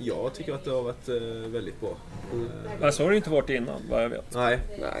jag tycker att det har varit väldigt bra. Så har det inte varit innan, vad jag vet. Nej,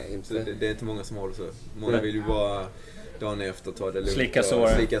 inte. Det är inte många som har det så. Många vill ju bara dagen efter ta det lugnt. Slicka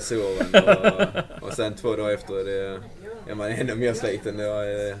såren. Och sen 2 dagar efter är man ännu mer sliten. Det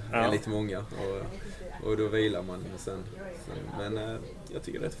är lite många. Och då vilar man sen. Men jag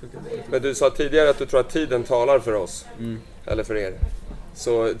tycker det funkar bra. Men du sa tidigare att du tror att tiden talar för oss. Eller för er.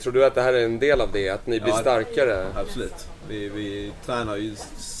 Så tror du att det här är en del av det? Att ni blir starkare? Absolut. Vi tränar ju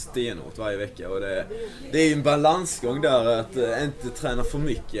stenhårt varje vecka. Och det är ju en balansgång där att inte träna för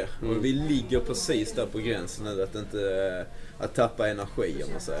mycket. Och vi ligger precis där på gränsen nu. Att tappa energi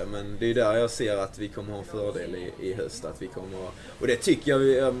om man säger. Men det är där jag ser att vi kommer ha en fördel i höst. Att vi kommer, och det tycker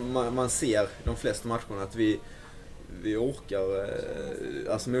jag man ser de flesta matcherna att vi orkar,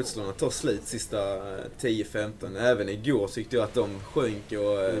 alltså motståndarna tar slut sista 10-15. Även igår tyckte jag att de sjönk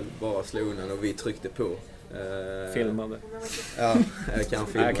och bara slog undan och vi tryckte på. Filmade. Ja, jag kan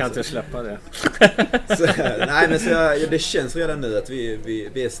filma. Jag kan inte släppa det. Det känns redan nu att vi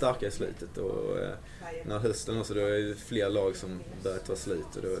är starka i slutet. Och när hösten också, då är det fler lag som börjar ta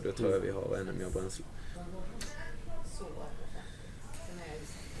slut. Och då tror jag vi har ännu mer bränsle.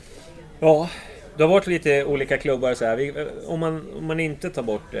 Ja, det har varit lite olika klubbar så här. Om man inte tar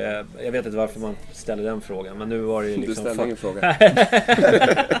bort, jag vet inte varför man ställer den frågan, men nu var det ju liksom... Du ställer ingen fråga.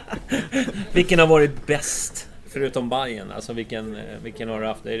 Vilken har varit bäst förutom Bayern? Alltså vilken har du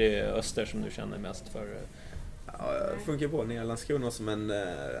haft? Är det Öster som du känner mest för? Ja, det funkar bra ner i Landskrona, men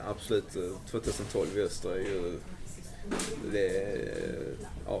absolut 2012 i Öster är ju...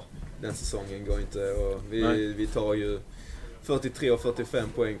 den säsongen går inte, och vi tar ju 43 och 45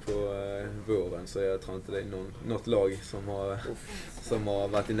 poäng på våren, så jag tror inte det är något lag som har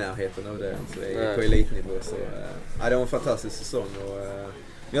varit i närheten av det, så det är på elitnivå. Så det var en fantastisk säsong,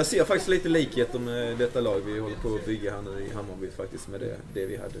 men jag ser faktiskt lite likheter med detta lag vi håller på att bygga här nu i Hammarby faktiskt, med det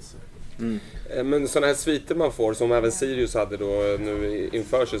vi hade. Så. Men sådana här sviter man får, som även Sirius hade då nu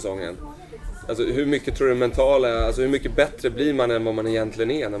inför säsongen. Alltså hur mycket tror du mentala, alltså hur mycket bättre blir man än vad man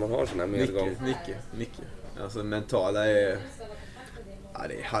egentligen är när man har sån här medgång? Mycket. Alltså mentala är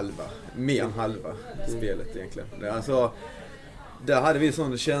det är mer än halva spelet egentligen. Alltså där hade vi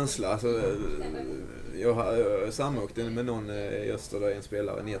sån känsla, alltså jag samåkte med någon i Öster, en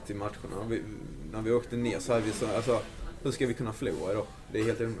spelare, ner till matcherna. När vi åkte ner så hade vi så, alltså hur ska vi kunna förlora då? Det är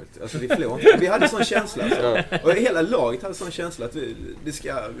helt omöjligt. Alltså vi förlorar inte. Vi hade sån känsla. Alltså. Och hela laget hade sån känsla att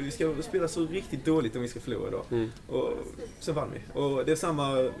vi ska spela så riktigt dåligt om vi ska förlora då. Och sen vann vi. Och det är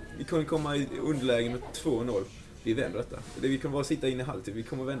samma, vi kunde komma i underläge med 2-0. Vi vänder detta. Vi kommer bara sitta in i halvtid. Vi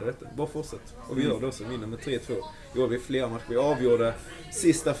kommer vända detta. Bara fortsätt. Och vi gör det också. Vinner med 3-2. Gjorde vi flera matcher. Vi avgjorde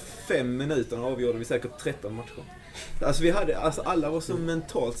sista 5 minuterna avgjorde vi säkert 13 matcher. Alltså alla var så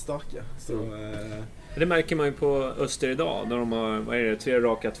mentalt starka. Så... Det märker man ju på Öster idag när de har 3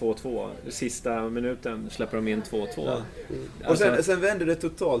 raka 2-2. Sista minuten släpper de in 2-2. Ja. Och sen vände det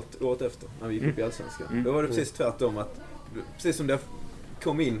totalt året efter när vi gick upp i Allsvenskan. Då var det precis tvärtom, att precis som det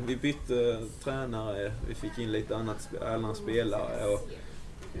kom in, vi bytte tränare, vi fick in lite annan spelare och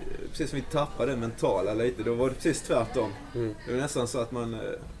precis som vi tappade mentala lite, då var det precis tvärtom. Det var nästan så att man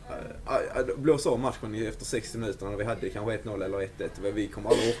blåsa av matchen efter 60 minuter när vi hade kanske 1-0 eller 1-1. Vi kommer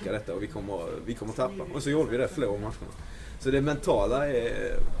aldrig orka detta och vi kommer tappa. Och så gjorde vi det flera matcher. Så det mentala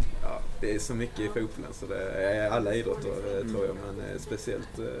det är så mycket i fotbollen, så det är alla idrotter tror jag, men speciellt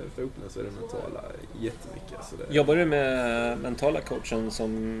fotbollen så är det mentala jättemycket. Så det... Jobbar du med mentala coachen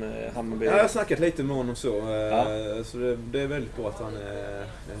som Hammarby? Ja, jag har snackat lite med honom så. Så det är väldigt bra att han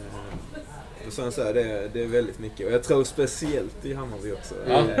så säger, det är väldigt mycket, och jag tror speciellt i Hammarby också.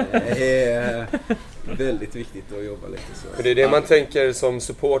 Det är väldigt viktigt att jobba lite så. För det är det man tänker som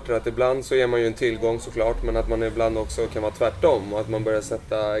supporter, att ibland så är man ju en tillgång såklart, men att man ibland också kan vara tvärtom och att man börjar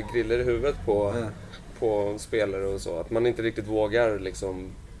sätta griller i huvudet på på spelare och så. Att man inte riktigt vågar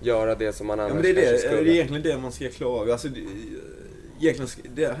liksom göra det som man annars men det kanske skulle. Det är egentligen det man ska klara av. Alltså, egentligen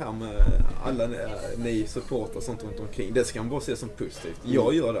det här med alla ni supportrar och sånt runt omkring, det ska man bara se som positivt.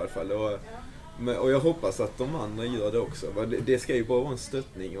 Jag gör det i alla fall. Och jag hoppas att de andra gör det också. Det ska ju bara vara en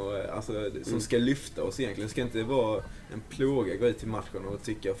stöttning som ska lyfta oss egentligen. Det ska inte vara en plåga gå ut till matchen och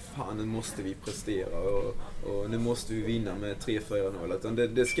tycka fan nu måste vi prestera och nu måste vi vinna med 3-4-0. Utan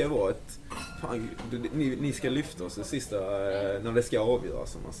det ska vara ett fan, ni ska lyfta oss det sista när det ska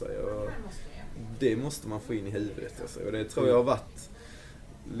avgöras som man säger. Och det måste man få in i huvudet. Alltså. Och det tror jag har varit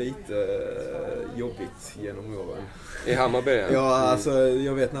lite jobbigt genom åren. I Hammarby? Ja, alltså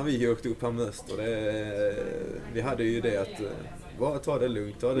jag vet när vi åkte upp här med Öster, vi hade ju det att bara ta det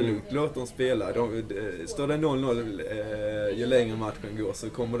lugnt, låt dem spela. Står det 0-0 ju längre matchen går så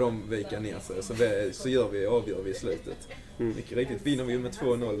kommer de vika ner sig. Så avgör vi i slutet. Mycket riktigt vinner vi med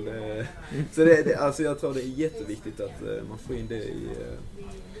 2-0. Så alltså jag tror det är jätteviktigt att man får in det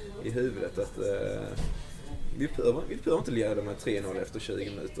i huvudet att vi behöver inte leda dem med 3-0 efter 20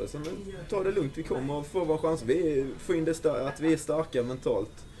 minuter. Så ta det lugnt, vi kommer och får vår chans. Vi får in det att vi är starka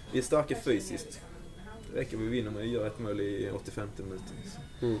mentalt. Vi är starka fysiskt. Det räcker vi vinner med att göra ett mål i 85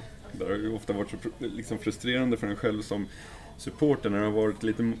 minuter. Det har ju ofta varit så liksom frustrerande för en själv som supporter när det har varit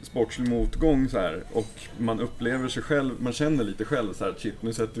lite sportslig motgång så här, och man upplever sig själv, man känner lite själv så här, shit,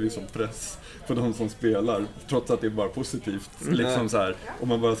 nu sätter vi som press för de som spelar trots att det är bara positivt liksom så här, och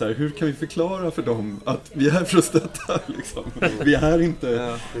man bara så här, hur kan vi förklara för dem att vi är här för att stötta liksom. Vi är här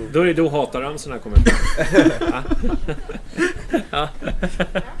inte Då är det då hatarramsorna kommer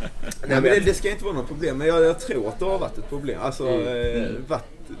Nej, men det ska inte vara något problem, men jag tror att det har varit ett problem. Alltså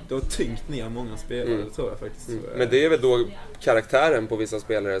det har tyngt ner många spelare, det tror jag faktiskt. Men det är väl då karaktären på vissa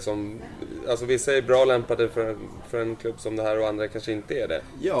spelare som, alltså vissa är bra lämpade för en klubb som det här och andra kanske inte är det.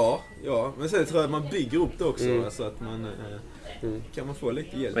 Ja, men sen tror jag att man bygger upp det också, så att man kan man få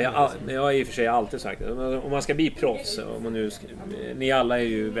lite hjälp. Men jag har i och för sig alltid sagt att om man ska bli proffs, om man nu ni alla är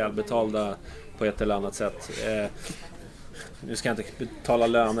ju välbetalda på ett eller annat sätt. Nu ska jag inte betala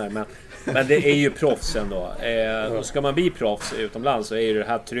löner, men det är ju proffs ändå. Och ska man bli proffs utomlands så är ju det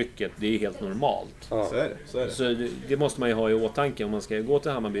här trycket, det är helt normalt. Ja. Så är det. Så det måste man ju ha i åtanke. Om man ska gå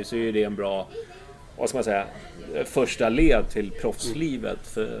till Hammarby så är det en bra, vad ska man säga, första led till proffslivet.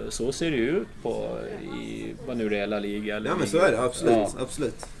 För så ser det ut i vad nu det är, La Liga eller ja, men så är det,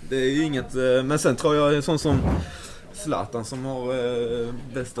 absolut. Det är ju inget, men sen tror jag en sån som Zlatan som har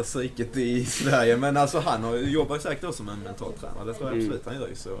bästa psyket i Sverige, men alltså han har jobbat säkert också som en mental tränare, det tror jag absolut han gör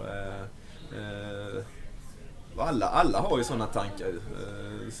ju så. Alla har ju sådana tankar.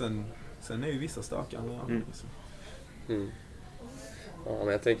 Sen är ju vissa starka än andra. Ja, men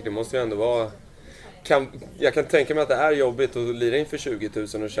jag tänker det måste ju ändå vara jag kan tänka mig att det är jobbigt att lira inför 20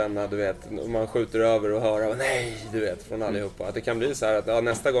 000 och känna, du vet, om man skjuter över och höra nej, du vet, från allihopa. Att det kan bli så här att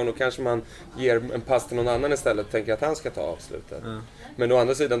nästa gång då kanske man ger en pass till någon annan istället och tänker att han ska ta avslutet. Men å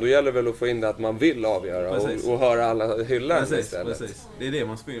andra sidan, då gäller det väl att få in det att man vill avgöra och höra alla hylla istället. Precis. Det är det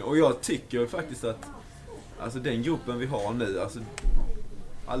man ska in. Och jag tycker faktiskt att alltså den gruppen vi har nu, alltså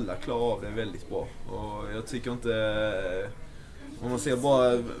alla klarar av det väldigt bra. Och jag tycker inte, om man ser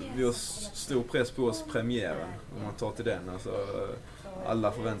bara, vi har stor press på oss premiären, om man tar till den. Alltså,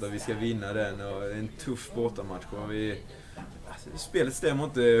 alla förväntar att vi ska vinna den och det är en tuff bortamatch. Spelet stämmer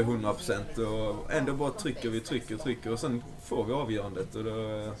inte 100% och ändå bara trycker och sen får vi avgörandet och då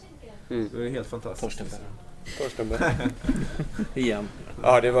är det helt fantastiskt. Torstenberg. Igen.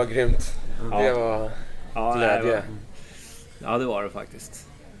 Ja, det var grymt. Det var glädje. Ja, det var det faktiskt.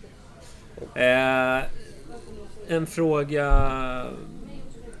 En fråga.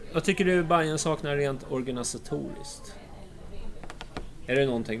 Vad tycker du Bayern saknar rent organisatoriskt? Är det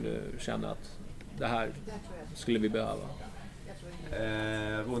någonting du känner att det här skulle vi behöva?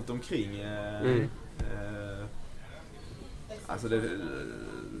 Runt omkring alltså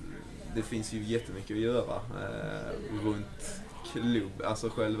det finns ju jättemycket att göra runt klubb, alltså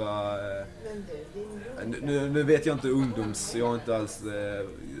själva nu vet jag inte jag har inte alls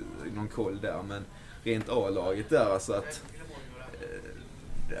någon koll där, men rent A-laget där, alltså att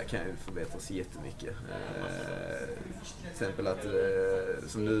där kan ju förbättras jättemycket. Till exempel att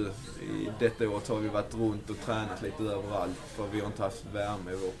som nu i detta året har vi varit runt och tränat lite överallt för vi har inte haft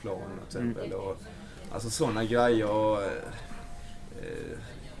värme i vår plan till exempel. Och, alltså sådana grejer. Och,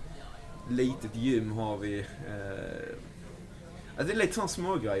 litet gym har vi. Alltså det är lite sådana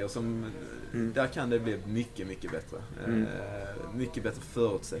små grejer som där kan det bli mycket, mycket bättre. Mycket bättre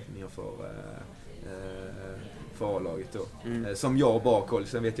förutsättningar för A-laget då. Som jag bara koll,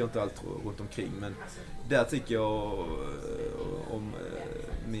 sen vet jag inte allt runt omkring, men där tycker jag om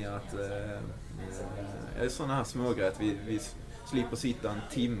mer att sådana här smågrejer att vi slipper sitta en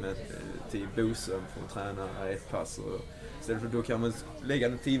timme till Bosön för att träna ett pass. Och istället för då kan man lägga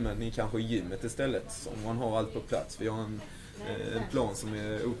den timmen i kanske gymmet istället. Om man har allt på plats. Vi har en plan som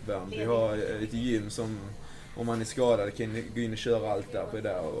är uppvärmd. Vi har ett gym som, om man är skadad, kan gå in och köra allt där på det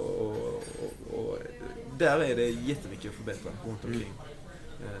där. Och där är det jättemycket att förbättra runt omkring.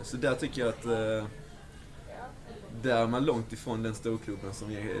 Så där tycker jag att där är man långt ifrån den storklubben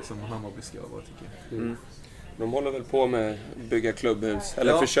som Hammarby ska vara, tycker jag. Mm. De håller väl på med bygga klubbhus,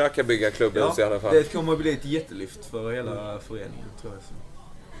 eller försöka bygga klubbhus i alla fall. Det kommer att bli ett jättelyft för hela föreningen, tror jag.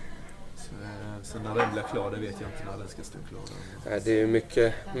 Så när den blir klar, det vet jag inte när den ska stå klar. Det är ju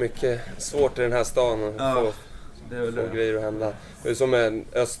mycket svårt i den här stan att få grejer att hända. Det är som en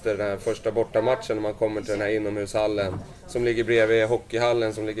Öster, den här första bortamatchen när man kommer till den här inomhushallen som ligger bredvid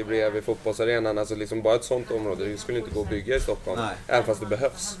hockeyhallen, som ligger bredvid fotbollsarenan. Alltså liksom bara ett sånt område, det skulle inte gå att bygga i Stockholm. Nej. Även fast det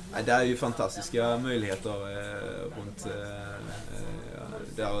behövs. Nej, det är ju fantastiska möjligheter runt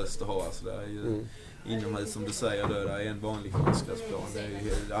där Öster har. Alltså, det är ju inomhus, som du säger, där är en vanlig konstgräsplan. Det är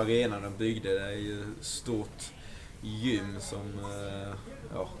ju arenan de byggde, det är ju stort gym som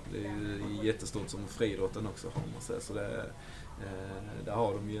det är ju jättestort som friidrotten också har man säger. Så där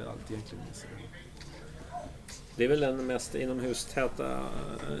har de ju allt egentligen. Det är väl den mest inomhustäta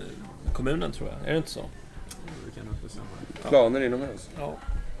kommunen, tror jag. Är det inte så? Det kan inte stämma. Planer inomhus? Ja,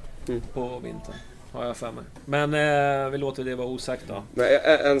 på vintern har jag för mig. Men vi låter det vara osagt då. Men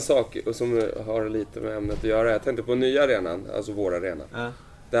en sak som har lite med ämnet att göra. Jag tänkte på nya arenan, alltså vår arena.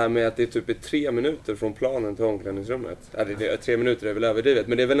 Det här med att det är typ 3 minuter från planen till omklädningsrummet. 3 minuter är väl överdrivet,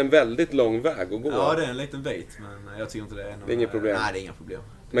 men det är väl en väldigt lång väg att gå. Ja, det är en liten bit, men jag tycker inte det är någon... Det är inget problem. Nej, det är inga problem.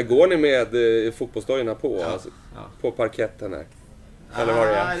 Men går ni med fotbollsdojorna på? Alltså, på parketten här? Eller vad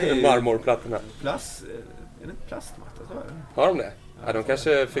det är? Marmorplattorna? Är det inte plastmatta, tror jag? Har de det? Ja, de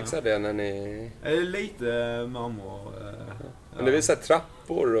kanske fixar det när ni... Lite marmor... Men det vill säga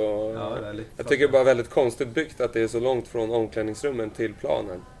trappor och... Jag tycker det är bara väldigt konstigt byggt att det är så långt från omklädningsrummen till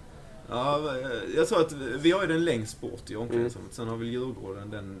planen. Ja, jag tror att vi har ju den längst bort i omklädningsrummet. Sen har vi Djurgården,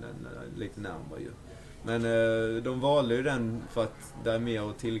 den lite närmare ju. Men de valde ju den för att det är mer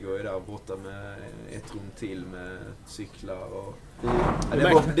att tillgå där borta med ett rum till med cyklar och...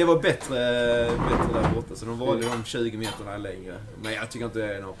 Det var bättre där borta, så de valde de 20 meterna längre. Men jag tycker inte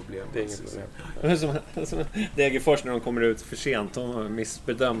det är några problem. Det är inget problem. Som Degerfors när de kommer ut för sent. De har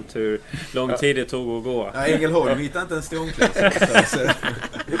missbedömt hur lång tid det tog att gå. Ja, Ängelholm hittar inte en stångklass.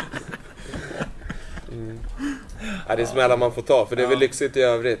 Ja, det är smällar man får ta, för det är väl lyxigt i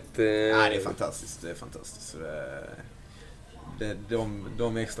övrigt. Ja, det är fantastiskt. Det är fantastiskt.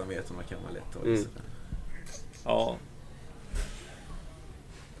 De extra meterna kan man lätt ta. Ja.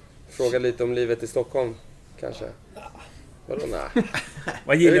 Fråga lite om livet i Stockholm, kanske. Vadå, nej?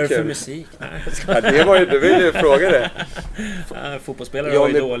 Vad gillar du för musik? Nej. Ja, det var ju fråga det. Fotbollsspelare har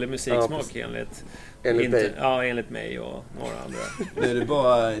ju dålig musiksmak enligt dig. Ja, enligt mig och några andra. Nu är det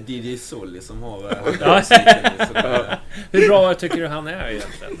bara DJ Solly som har musiken. Hur bra tycker du han är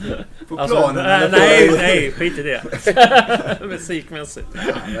egentligen? På planen? Nej, skit i det. Musikmässigt.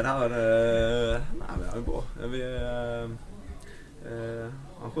 Men han är bra.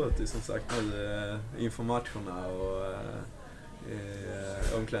 Han sköter som sagt nu inför matcherna och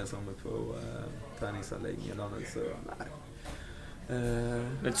omklädningsrummet på träningsanläggningen. Så, nej. Det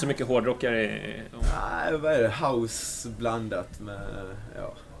är inte så mycket hårdrockare Nej, vad är det? House blandat med...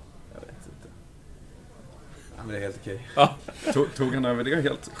 Ja, jag vet inte. Ja, men det är helt okej. Ja. Tog han över det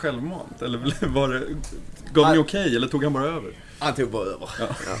helt självmant? Eller var det... Gav ni okej, eller tog han bara över? Han tog bara över.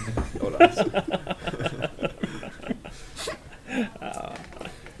 Ja.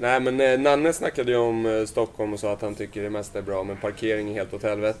 Nej, men Nanne snackade ju om Stockholm och sa att han tycker det mesta är bra, men parkering är helt åt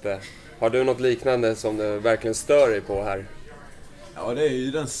helvete. Har du något liknande som du verkligen stör dig på här? Ja, det är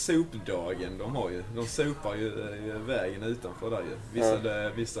ju den sopdagen de har ju. De sopar ju vägen utanför där ju.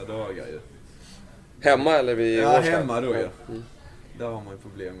 Vissa dagar ju. Hemma eller vid Årsta? Ja, hemma då ju. Där har man ju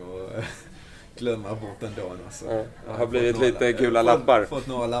problem att glömma bort den dagen. Alltså. Jag har blivit lite gula lappar. Fått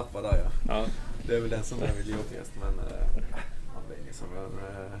några lappar där, ja. Det är väl den som är väl jobbigast, men man blir liksom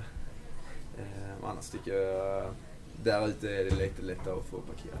annars tycker jag där ute är det lite lättare att få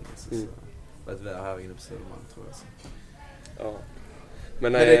parkering. Så att vi är här inne på Södermalm, tror jag. Så. Ja.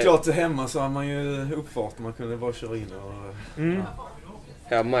 Men det är klart, hemma så har man ju uppfart. Man kunde bara köra in och...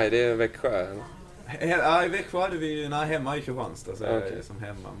 Hemma, är det Växjö? Ja, i Växjö hade vi ju... Nej, hemma i Kristianstad så är det som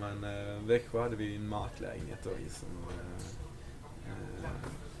hemma. Men Växjö hade vi ju en marklägenhet då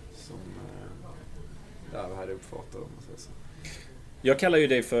som där vi hade uppfart då, så. Jag kallar ju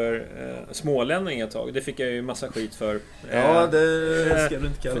dig för smålänning ett tag. Det fick jag ju massa skit för. Ja, det ska du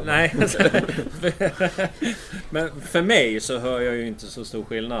inte kalla mig. Nej. Men för mig så hör jag ju inte så stor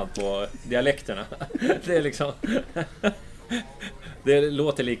skillnad på dialekterna. Det är liksom... Det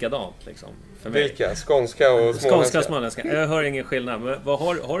låter likadant liksom. För mig. Vilka? Skånska och småländska? Småländska. Jag hör ingen skillnad. Men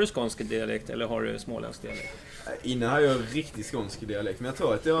har du skånsk dialekt eller har du småländsk dialekt? Innan har jag riktigt skånsk dialekt, men jag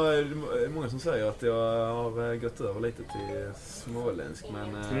tror att jag är många som säger att jag har gått över lite till småländsk,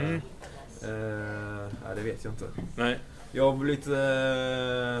 men det vet jag inte. Nej. Jag har blivit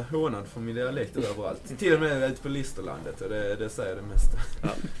hånad för min dialekt överallt. Till och med ute på Listerlandet, och det säger det mesta. Ja.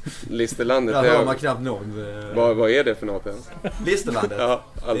 Listerlandet? Där hör man knappt någon. Vad är det för något ens? Listerlandet? Ja,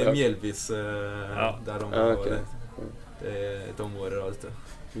 det är Mjällbys, där de har okay. det är ett område där ute.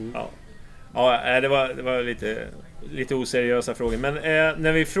 Mm. Ja, det var lite oseriösa frågor. Men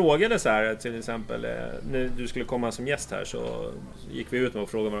när vi frågade så här, till exempel när du skulle komma som gäst här, så gick vi ut med och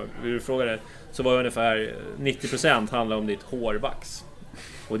frågade, så var ungefär 90% handlade om ditt hårvax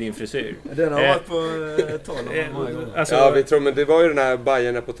och din frisyr. Den har varit på tal om många gånger. Alltså, ja, vi tror, men det var ju den här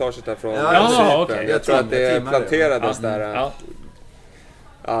Bayern-reportaget där från okay. Jag tror att det planterades där.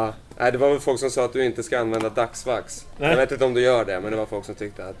 Ja. Nej, det var väl folk som sa att du inte ska använda dagsvax. Nej. Jag vet inte om du gör det, men det var folk som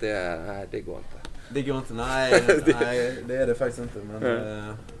tyckte att det går inte. Det går inte, nej, det är det faktiskt inte.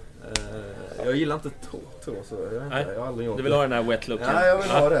 Men jag gillar inte tår, så jag har aldrig gjort det. Du vill ha den här wet looken? Ja, jag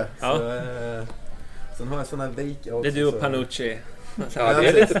vill ha det. Ja. Så, sen har jag såna här vikar också. Det är du och Panucci. Ja, det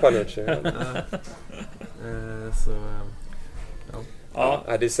är lite Panucci. Så...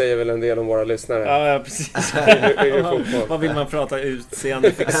 Ja, det säger väl en del om våra lyssnare. Ja, precis. Vad vill man prata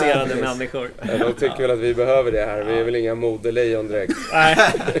utseendefixerade människor? Ja, de tycker väl att vi behöver det här. Vi är väl inga modelejon direkt.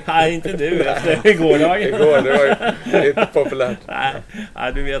 Nej, inte du efter gårdagen. Igår, det var inte populärt.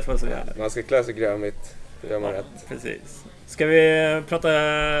 Nej, du vet vad som är. Man ska klä sig grömmigt. Det gör man rätt. Precis. Ska vi prata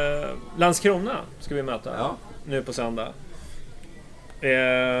Landskrona? Ska vi möta nu på söndag.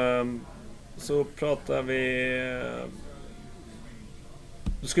 Så pratar vi...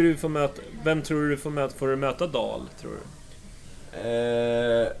 Då ska du få möta... Vem tror du får du möta Dahl, tror du?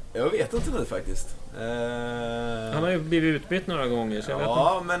 Jag vet inte nu faktiskt. Han har ju blivit utbytt några gånger, så jag vet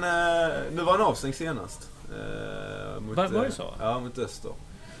inte. Men nu var han avstängd senast. Var det så? Ja, mot Öster.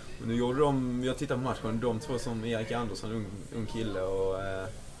 Och nu gjorde jag tittade på matchen, de två som Erik Andersson, ung kille, och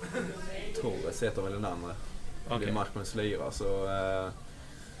Torres heter väl den andra. Okay. Det är matchen slira, så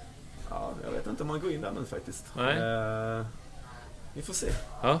jag vet inte om man går in där nu faktiskt. Nej. Vi får se.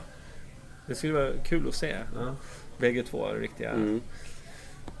 Ja. Det skulle vara kul att se. Ja. Bägge två är riktiga.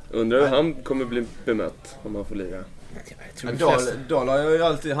 Undrar hur han kommer bli bemött om han får lira. Dahl har ju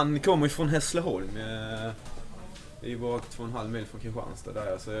alltid, han kommer ju från Hässleholm. Det är ju bara 2,5 mil från Kristianstad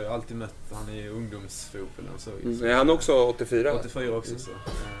där, så jag har alltid mött han i ungdomsfotbollen. Så är han också 84? 84 också.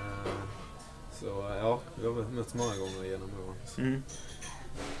 Så ja, vi har mött många gånger genom åren.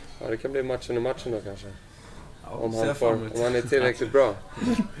 Ja, det kan bli matchen i matchen då kanske. Ja, om han är tillräckligt bra.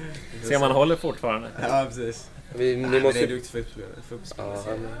 Se om han håller fortfarande. Ja, precis. Ni måste... Det är duktig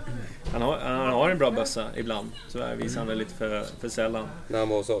fotbollsspelare. Ja, han har en bra bössa ibland. Tyvärr visar han det lite för sällan. När han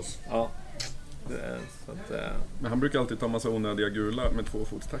var hos oss. Ja. Men han brukar alltid ta massa onödiga gula med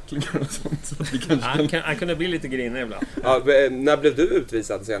 2-fotstacklingar och sånt. Så att vi kanske han kunde bli lite grinig ibland. Ja, när blev du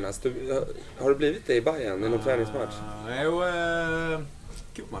utvisad senast? Har du blivit det i Bayern i någon träningsmatch? Jo,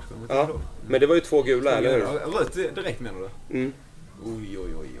 cupmatchen. Ja, men det var ju 2 gula, eller hur? Rött direkt, menar du? Mm. Oj.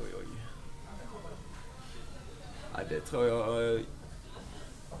 Nej, det tror jag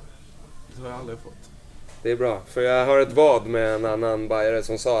aldrig fått. Det är bra, för jag har ett vad med en annan bajare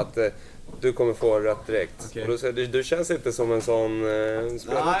som sa att du kommer få rött direkt. Okay. Och då säger du känns inte som en sån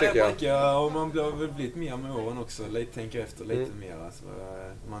spelare, tycker jag. Nej, och man blir väl blivit mer med åren också. Tänker efter lite mer. Alltså,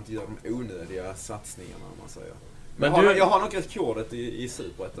 man inte gör de onödiga satsningarna, om man säger. Men jag har nog rekordet i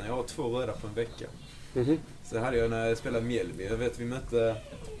Superettan. Jag har 2 röda på en vecka. Så det hade jag när jag spelade Mjällby. Jag vet, vi mötte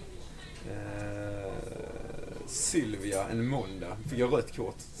Sylvia en måndag. Fick jag rött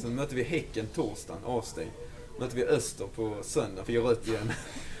kort. Sen mötte vi Häcken torsdagen, avstängd. Mötte vi Öster på söndag. Fick jag rött igen.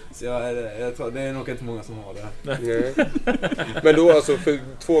 Så jag tror det är nog inte många som har det. Nej. Men då alltså för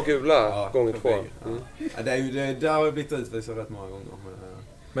 2 gula gånger 2. Ja, det har jag blivit utvisat rätt många gånger.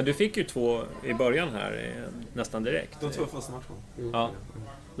 Men du fick ju 2 i början här, nästan direkt. De 2 första matcherna. Ja.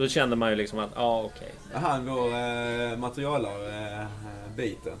 Då kände man ju liksom att, okej. Han var materialare,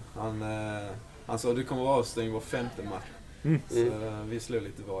 biten. Han sa att du kommer att avstängd var 5:e match. Så vi slog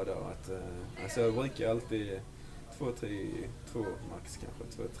lite var där. Alltså jag brukar alltid 2 max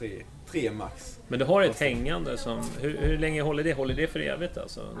kanske. 3 max. Men du har ett hängande som... Hur länge håller det? Håller det för evigt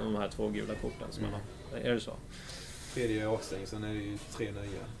alltså? De här 2 gula korten som man har. Är det så? tredje avstängning, sen är det ju 3 nya.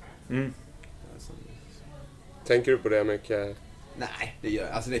 Tänker du på det mycket? Nej,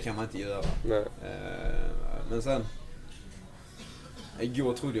 det kan man inte göra. Nej. Men sen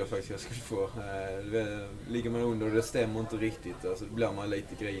igår trodde jag faktiskt jag skulle få. Ligger man under och det stämmer inte riktigt, alltså blir man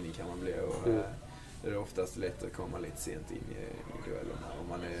lite grinig kan man bli. Och, det är oftast lätt att komma lite sent in i duellerna. Och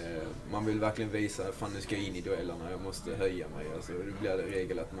man vill verkligen visa att fan, nu ska jag in i duellerna, jag måste höja mig. Alltså, det blir det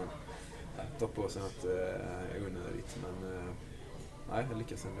regel att man tar på sig något onödigt. Men nej, jag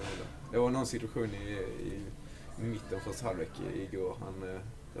lyckas ändå hålla. Det var någon situation i mitten första halvlek igår.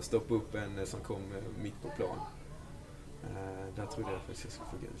 Jag stoppade upp en som kom mitt på plan. Där trodde jag faktiskt jag skulle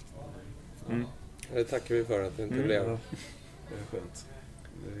få gult. Det tackar vi för att det inte blev. Ja, det är skönt.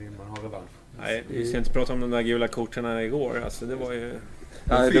 Man har revansch. Nej, vi ska inte prata om de där gula korten igår. Alltså, det var ju...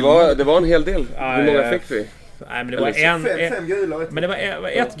 Nej, det var en hel del. Hur många fick vi? Nej, men det var fem gula. Men det var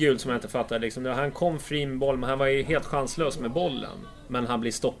ett gult som jag inte fattade. Liksom. Han kom fri med boll, men han var ju helt chanslös med bollen. Men han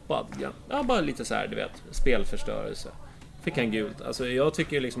blir stoppad. Ja, bara lite så här, du vet, spelförstörelse. Fick han gult. Alltså, jag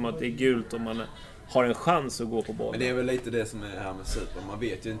tycker liksom att det är gult om man har en chans att gå på bollen. Men det är väl lite det som är här med super. Man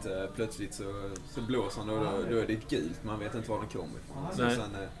vet ju inte, plötsligt så blåser han och då är det ett gult. Man vet inte var den kommer ifrån.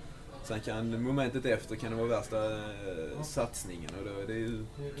 Sen kan momentet efter kan det vara värsta satsningen och då är det ju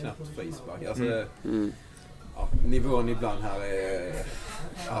knappt frispark. Alltså, nivån ibland här är...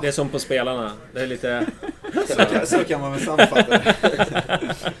 Ja. Det är som på spelarna. Det är lite... så kan man väl sammanfatta det.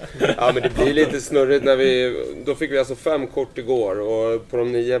 Ja, men det blir lite snurrigt när då fick vi alltså 5 kort igår och på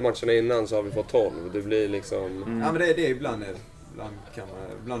de 9 matcherna innan så har vi fått 12. Det blir liksom... Ja, men det är ibland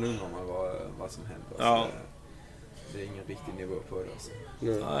undrar man vad som händer. Ja. Alltså, det är ingen riktig nivå på det alltså.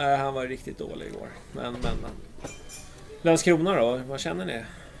 Nej, han var riktigt dålig igår. Men. Landskrona då, vad känner ni?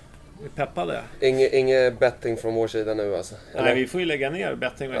 Vi peppade. Inget betting från vår sida nu alltså. Eller? Nej, vi får ju lägga ner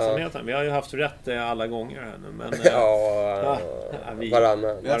bettingverksamheten. Vi har ju haft rätt alla gånger här nu. Men,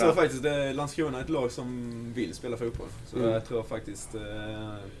 varannan. Jag tror faktiskt att Landskrona är ett lag som vill spela fotboll. Så jag tror faktiskt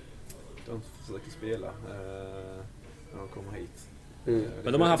de försöker spela när de kommer hit.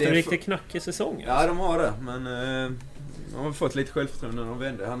 Men de har haft en riktigt knackig säsong. Ja, de har det. Men de har fått lite självförtroende när de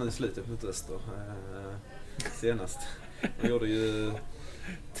vände. Han i slutet mot Öster senast. De gjorde ju...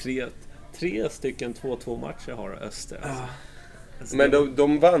 Tre stycken 2-2 matcher har Öster. Alltså, men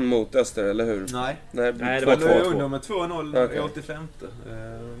de vann mot Öster, eller hur? Nej, det var 2-2. Under med 2-0 i 85.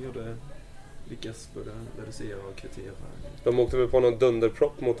 Lyckas både reducera och kvittera. De åkte väl på någon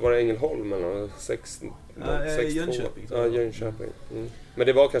dunderpropp mot var Ängelholm eller 6-2. Jönköping. Ja, Jönköping. Men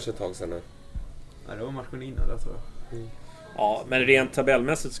det var kanske ett tag sedan. Nej, det var matchen innan där tror jag. Ja, men rent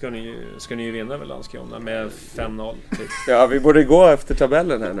tabellmässigt ska ni ju vinna väl Landskrona med 5-0 typ. Ja, vi borde gå efter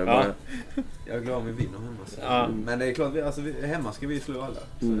tabellen här nu. Ja. Jag är glad om vi vinner hemma. Ja. Men det är klart, hemma ska vi slå alla.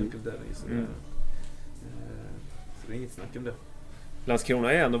 Så enkelt är det. Så det är inget snack om det. Landskrona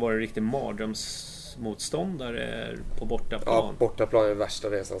har ändå varit en riktig mardrömsmotståndare på bortaplan. Ja, bortaplan är den värsta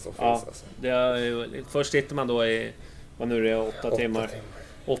resan som finns. Alltså. Först sitter man då i, vad nu är det,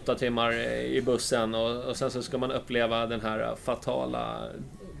 8 timmar i bussen och sen så ska man uppleva den här fatala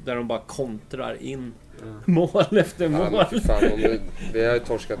där de bara kontrar in mål efter mål. Ja, fan, vi har ju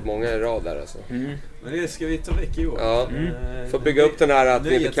torskat många i rad där alltså. Men det ska vi ta väck i år. Ja, får bygga upp den här att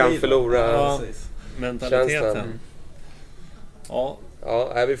vi inte kan förlora mentaliteten. Ja,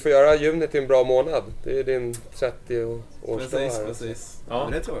 vi får göra juni till en bra månad. Det är din 30-årsdag. Precis. Ja,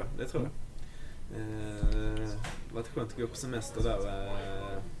 men det tror jag. Det var skönt att gå på semester där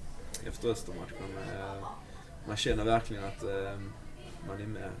efter Östermatchen. Man känner verkligen att man är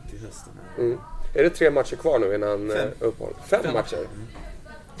med till hösten här. Är det 3 matcher kvar nu innan uppehåll? 5 matcher?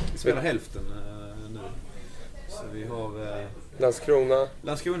 Vi spelar hälften nu. Så vi har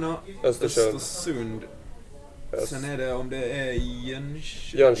Landskrona, Östersund. Sen är det, om det är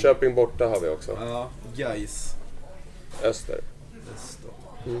Jönköping borta har vi också. Ja, Gais. Öster.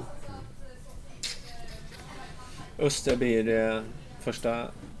 Öster blir det första...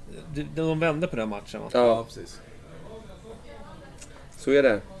 De vände på den matchen, va? Ja, precis. Så är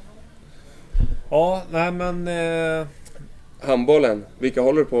det. Ja, nej men... Handbollen. Vilka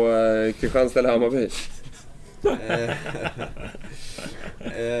håller på Kristianstad eller Hammarby?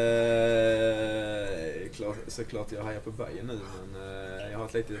 Såklart jag hajar på Bayern nu, men jag har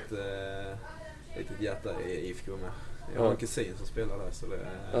ett litet hjärta i IFK med. Jag har en kusin som spelar där. Så det,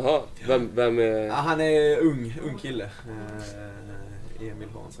 jaha, vem är... Ja, han är ung kille. Emil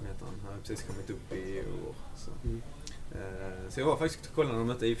Hansson heter han. Han har precis kommit upp i år. Så jag var faktiskt kollade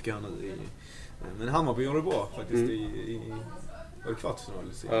om inte IFK här nu. Men Hammarby gjorde det bra faktiskt i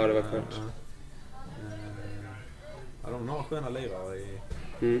kvartsfinal. Ja, det var skönt. Ja, de har sköna lirare i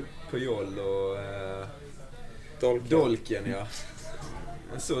Pujol och Dolken, ja.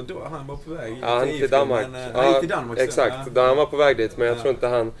 Så då, han var på väg till Danmark. Till Danmark. Exakt, han var på väg dit. Men jag tror inte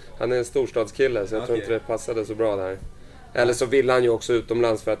han är en storstadskille. Så jag tror inte det passade så bra där. Eller så vill han ju också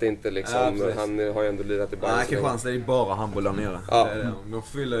utomlands för att inte liksom, han har ju ändå lirat i Bayern. Nej, Kristianstad är ju bara handboll där nere. Ja. De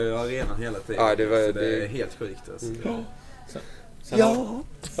fyller ju arenan hela tiden. Ja, det är helt sjukt alltså.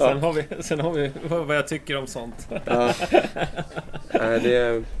 Sen har vi vad jag tycker om sånt. Ja.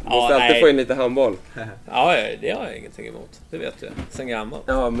 Det måste alltid få in lite handboll. Ja, det har jag ingenting emot. Det vet jag. Sen gammalt.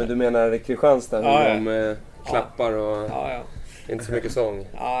 Ja, men du menar Kristianstad, hur de klappar och inte så mycket sång.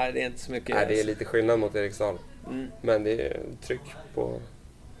 Ja, det är inte så mycket. Nej, det är lite skillnad mot Eriksdal. Men det är tryck på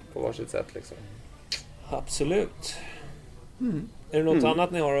varsitt sätt liksom. Absolut. Är det något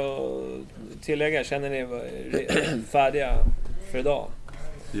annat ni har att tillägga? Känner ni färdiga för idag?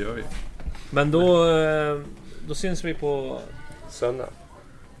 Det gör vi. Men då syns vi på söndag.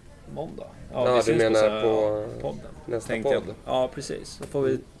 Måndag. Ja, du menar på podden. Nästa podd. Ja, precis. Då får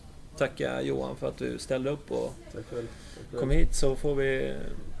vi tacka Johan för att du ställde upp och kom hit. Så får vi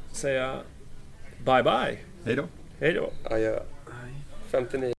säga bye bye. Hej då. Hej då. Adjö.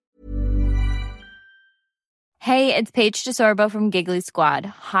 59. Hey, it's Paige DeSorbo from Giggly Squad.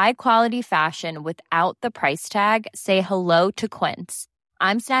 High quality fashion without the price tag. Say hello to Quince.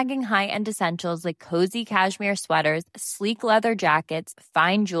 I'm snagging high-end essentials like cozy cashmere sweaters, sleek leather jackets,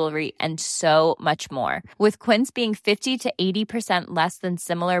 fine jewelry, and so much more. With Quince being 50 to 80% less than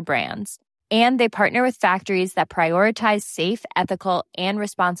similar brands. And they partner with factories that prioritize safe, ethical, and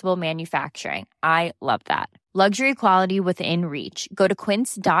responsible manufacturing. I love that. Luxury quality within reach. Go to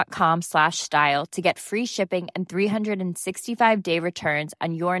quince.com/style to get free shipping and 365-day returns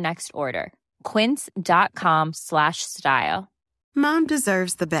on your next order. Quince.com/style. Mom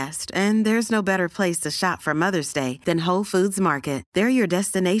deserves the best, and there's no better place to shop for Mother's Day than Whole Foods Market. They're your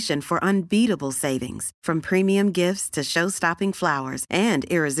destination for unbeatable savings, from premium gifts to show-stopping flowers and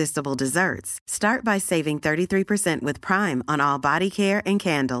irresistible desserts. Start by saving 33% with Prime on all body care and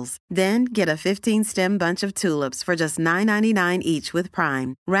candles. Then get a 15-stem bunch of tulips for just $9.99 each with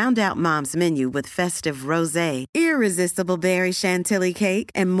Prime. Round out Mom's menu with festive rosé, irresistible berry chantilly cake,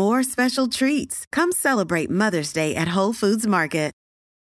 and more special treats. Come celebrate Mother's Day at Whole Foods Market.